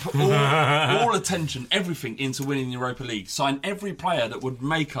 We put all attention, everything into winning the Europa League. Sign every player that would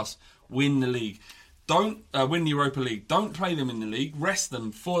make us win the league. Don't win the Europa League. Don't play them in the league. Rest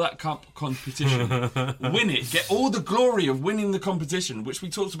them for that cup competition. Win it. Get all the glory of winning the competition, which we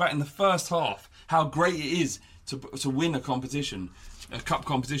talked about in the first half. How great it is to win a competition, a cup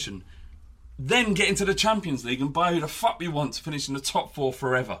competition. Then get into the Champions League and buy who the fuck we want to finish in the top 4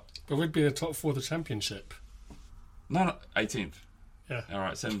 forever. But we'd be in the top 4 of the Championship. No, 18th. Yeah. All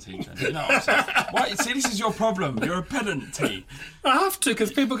right, 17th. No, why? See, this is your problem. You're a pedant, T. I have to,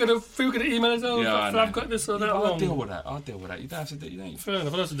 because people are going to email us, I've got this or that wrong. I'll deal with that. You don't have to do it. Fair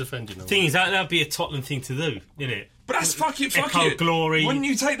enough, I'll have to defend you. Thing is, that'd be a Tottenham thing to do, isn't it? But that's fuck it. Glory. Wouldn't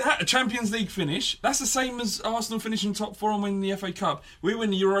you take that? A Champions League finish? That's the same as Arsenal finishing top 4 and winning the FA Cup. We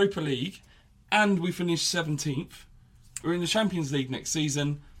win the Europa League and we finish 17th. We're in the Champions League next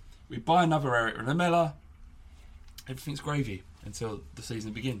season. We buy another Eric Lamela. Everything's gravy until the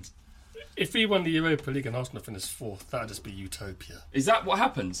season begins. If we won the Europa League and Arsenal finished 4th, that'd just be utopia. Is that what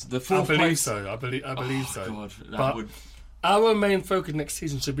happens? The 4th place? I believe so. God, but our main focus next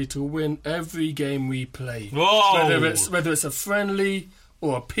season should be to win every game we play. Whoa! Whether it's a friendly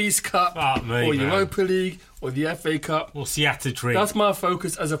or a Peace Cup or Europa League or the FA Cup or Seattle Dream. That's my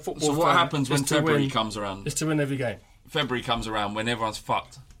focus as a football fan. So what happens when February comes around? Is to win every game. February comes around when everyone's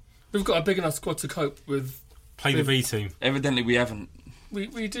fucked. We've got a big enough squad to cope with. Play the B team. Evidently we haven't.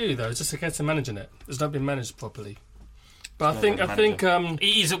 We do though. It's just a case of managing it. It's not been managed properly. But I think it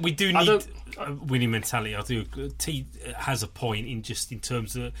is. We do need winning mentality. I do. T has a point in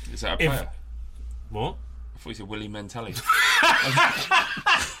terms of. Is that a player? What? I thought he said Willie Mentelli.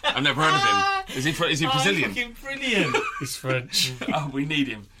 I've never heard of him. Is he Brazilian? Fucking brilliant. He's French. Oh, we need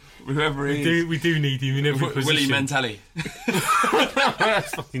him. Whoever he is. We do need him in every position. Willie Mentelli.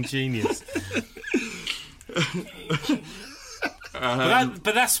 That's fucking genius.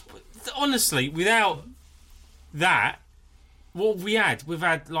 But that's honestly, without that, what we've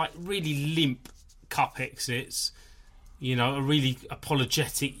had like really limp cup exits, a really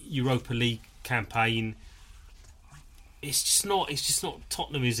apologetic Europa League campaign. It's just not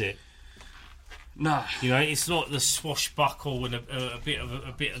Tottenham, is it? No. It's not the swashbuckle and a bit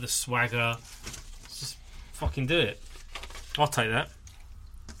of the swagger. Just fucking do it. I'll take that.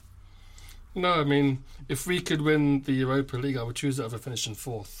 No, I mean, if we could win the Europa League, I would choose it over finishing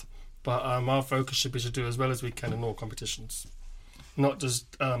 4th. But our focus should be to do as well as we can in all competitions, not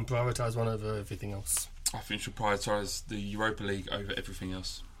just prioritise one over everything else. I think we should prioritise the Europa League over everything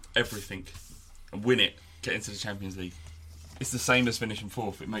else. Everything. And win it. Get into the Champions League. It's the same as finishing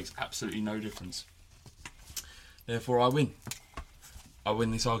 4th. It makes absolutely no difference. Therefore, I win. I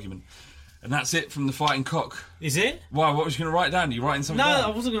win this argument. And that's it from the Fighting Cock. Is it? Why? What was you going to write down? Are you writing something down? No,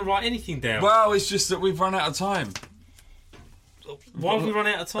 I wasn't going to write anything down. Well, it's just that we've run out of time. Why have we run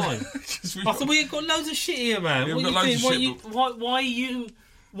out of time? I thought we've got loads of shit here, man. Yeah, What we've are you got doing? loads of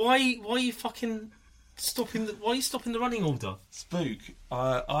Why are you fucking stopping? Why are you stopping the running order? Spook.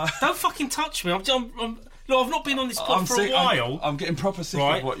 Don't fucking touch me. Look, I've not been on this pod for a while. I'm getting proper sick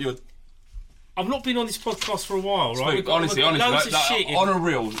of what you're. I've not been on this podcast for a while, right? Spook, honestly, loads of shit on a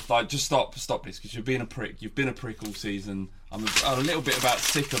real, just stop this, because you're being a prick. You've been a prick all season. I'm a little bit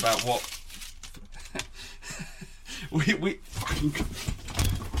sick about what we fucking.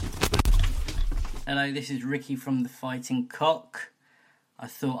 Hello, this is Ricky from the Fighting Cock. I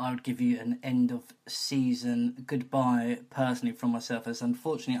thought I would give you an end of season goodbye personally from myself, as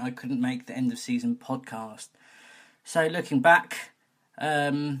unfortunately I couldn't make the end of season podcast. So looking back,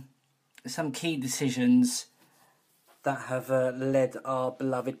 some key decisions that have led our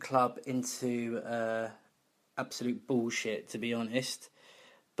beloved club into absolute bullshit, to be honest.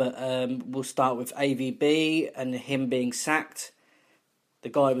 But we'll start with AVB and him being sacked. The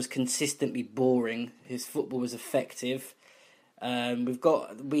guy was consistently boring. His football was effective.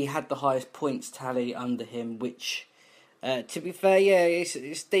 We had the highest points tally under him, which, to be fair, yeah,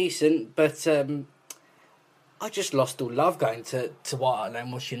 it's decent. But I just lost all love going to White Hart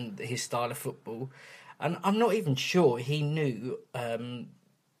Lane watching his style of football, and I'm not even sure he knew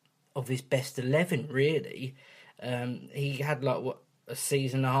of his best 11 really. He had a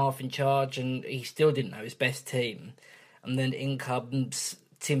season and a half in charge, and he still didn't know his best team. And then in comes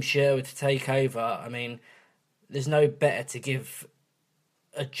Tim Sherwood to take over. I mean, there's no better to give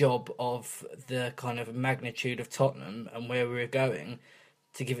a job of the kind of magnitude of Tottenham and where we're going,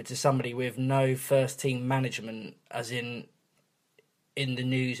 to give it to somebody with no first team management, as in the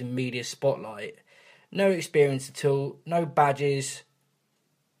news and media spotlight, no experience at all, no badges,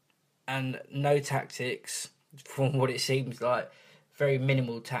 and no tactics, from what it seems like, very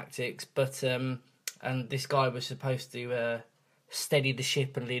minimal tactics. But and this guy was supposed to steady the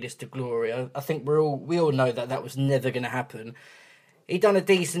ship and lead us to glory. I think we all know that was never going to happen. He done a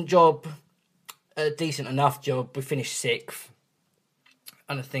decent job, a decent enough job. We finished 6th.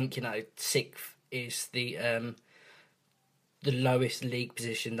 And I think, 6th is the lowest league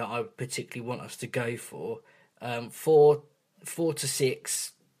position that I would particularly want us to go for. 4 to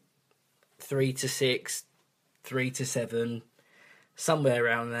 6, 3 to 6, 3 to 7, somewhere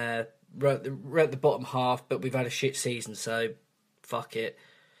around there. We're at the bottom half, but we've had a shit season, so fuck it.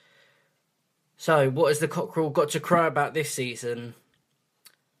 So, what has the Cockerel got to cry about this season?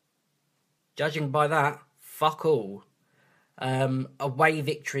 Judging by that, fuck all. Away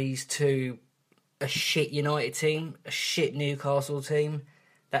victories to a shit United team, a shit Newcastle team.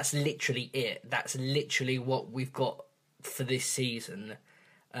 That's literally it. That's literally what we've got for this season.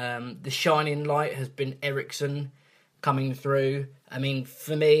 The shining light has been Eriksen coming through. I mean,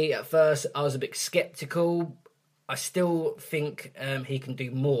 for me, at first, I was a bit sceptical. I still think he can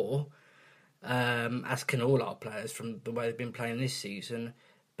do more, as can all our players from the way they've been playing this season.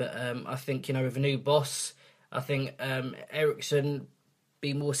 But I think, with a new boss, I think Eriksen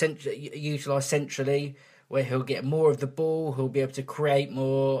be more utilised centrally, where he'll get more of the ball, he'll be able to create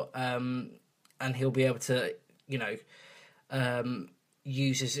more, and he'll be able to,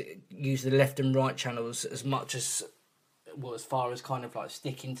 use the left and right channels as much as, as far as kind of like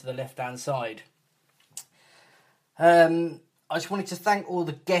sticking to the left-hand side. I just wanted to thank all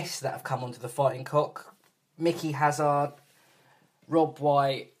the guests that have come onto the Fighting Cock. Mickey Hazard, Rob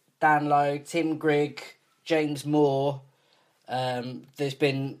White, Dan Lowe, Tim Grigg, James Moore. There's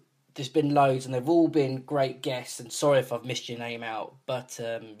been loads, and they've all been great guests. And sorry if I've missed your name out, but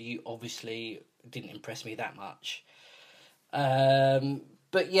you obviously didn't impress me that much.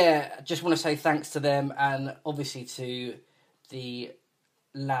 But yeah, I just want to say thanks to them, and obviously to the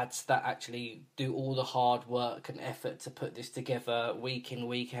lads that actually do all the hard work and effort to put this together week in,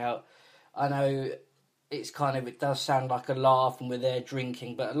 week out. I know it does sound like a laugh and we're there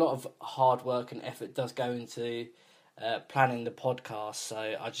drinking, but a lot of hard work and effort does go into planning the podcast. So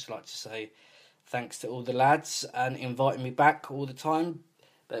I'd just like to say thanks to all the lads and inviting me back all the time.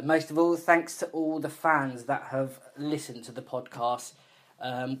 But most of all, thanks to all the fans that have listened to the podcast.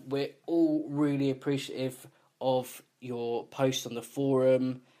 We're all really appreciative of your posts on the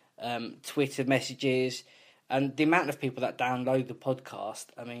forum, Twitter messages, and the amount of people that download the podcast.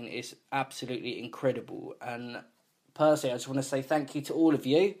 I mean, it's absolutely incredible. And personally, I just want to say thank you to all of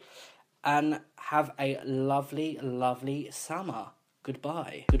you, and have a lovely, lovely summer.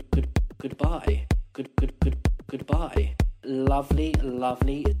 Goodbye. Goodbye. Goodbye. Lovely,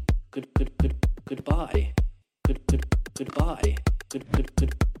 lovely. Goodbye. Goodbye.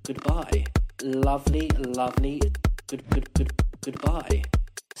 Goodbye. Lovely, goodbye.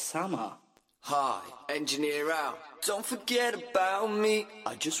 Summer. Hi, engineer Al. Don't forget about me.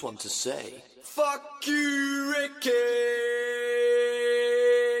 I just want to say, fuck you, Ricky.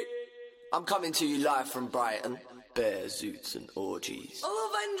 I'm coming to you live from Brighton. Bear zoots and orgies. I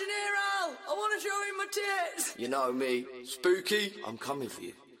love Engineer Al. I want to show him my tits. You know me, Spooky. I'm coming for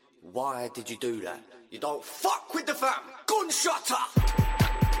you. Why did you do that? You don't fuck with the fam. Gunshotter.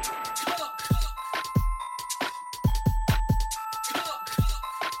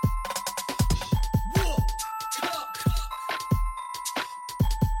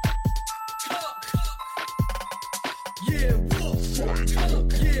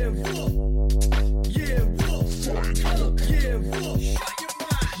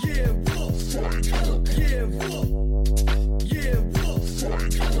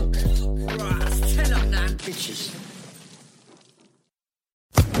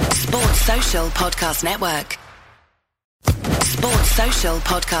 Sports Social Podcast Network. Sports Social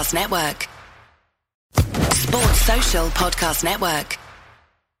Podcast Network. Sports Social Podcast Network.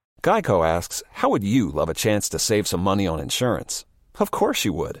 Geico asks, how would you love a chance to save some money on insurance? Of course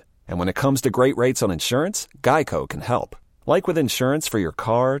you would. And when it comes to great rates on insurance, Geico can help. Like with insurance for your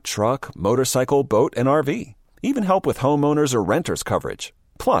car, truck, motorcycle, boat, and RV. Even help with homeowners or renters coverage.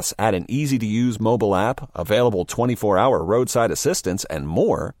 Plus, add an easy-to-use mobile app, available 24-hour roadside assistance, and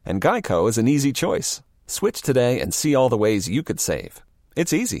more, and Geico is an easy choice. Switch today and see all the ways you could save.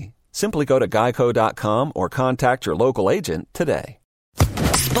 It's easy. Simply go to geico.com or contact your local agent today.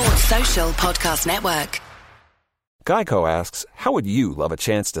 Sports Social Podcast Network. Geico asks, how would you love a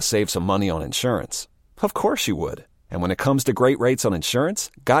chance to save some money on insurance? Of course you would. And when it comes to great rates on insurance,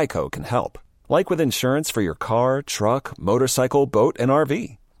 Geico can help. Like with insurance for your car, truck, motorcycle, boat, and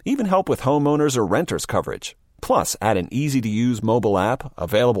RV. Even help with homeowners or renters coverage. Plus, add an easy-to-use mobile app,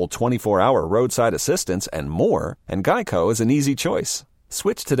 available 24-hour roadside assistance, and more, and Geico is an easy choice.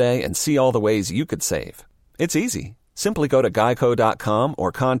 Switch today and see all the ways you could save. It's easy. Simply go to geico.com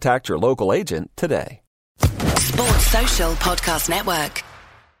or contact your local agent today. Sports Social Podcast Network.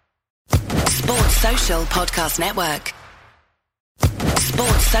 Sports Social Podcast Network.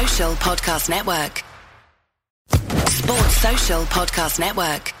 Sports Social Podcast Network. Sports Social Podcast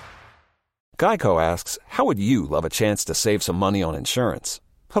Network. Geico asks, how would you love a chance to save some money on insurance?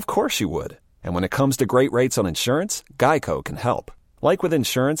 Of course you would. And when it comes to great rates on insurance, Geico can help. Like with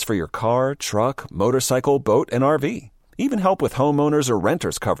insurance for your car, truck, motorcycle, boat, and RV. Even help with homeowners or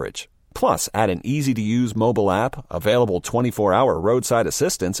renters coverage. Plus, add an easy-to-use mobile app, available 24-hour roadside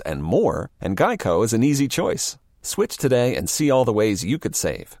assistance, and more, and Geico is an easy choice. Switch today and see all the ways you could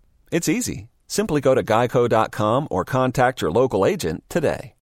save. It's easy. Simply go to geico.com or contact your local agent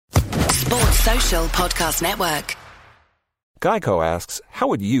today. Sports Social Podcast Network. Geico asks, how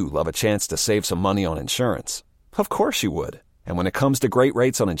would you love a chance to save some money on insurance? Of course you would. And when it comes to great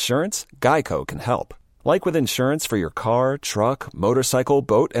rates on insurance, Geico can help. Like with insurance for your car, truck, motorcycle,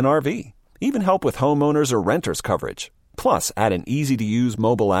 boat, and RV. Even help with homeowners or renters coverage. Plus, add an easy-to-use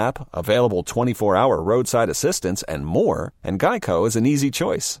mobile app, available 24-hour roadside assistance, and more, and Geico is an easy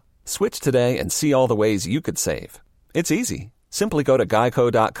choice. Switch today and see all the ways you could save. It's easy. Simply go to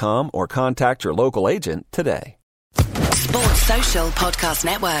geico.com or contact your local agent today. Sports Social Podcast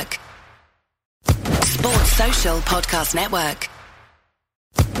Network. Sports Social Podcast Network.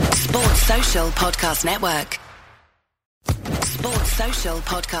 Sports Social Podcast Network. Sports Social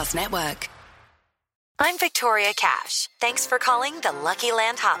Podcast Network. I'm Victoria Cash. Thanks for calling the Lucky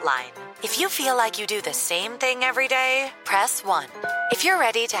Land Hotline. If you feel like you do the same thing every day, press 1. If you're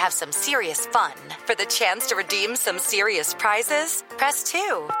ready to have some serious fun for the chance to redeem some serious prizes, press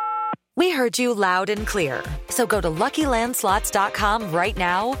 2. We heard you loud and clear. So go to LuckyLandSlots.com right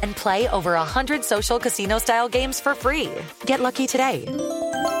now and play over 100 social casino-style games for free. Get lucky today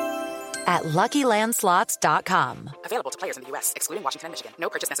at LuckyLandSlots.com. Available to players in the U.S., excluding Washington and Michigan. No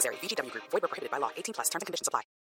purchase necessary. VGW Group. Void where prohibited by law. 18+. Terms and conditions apply.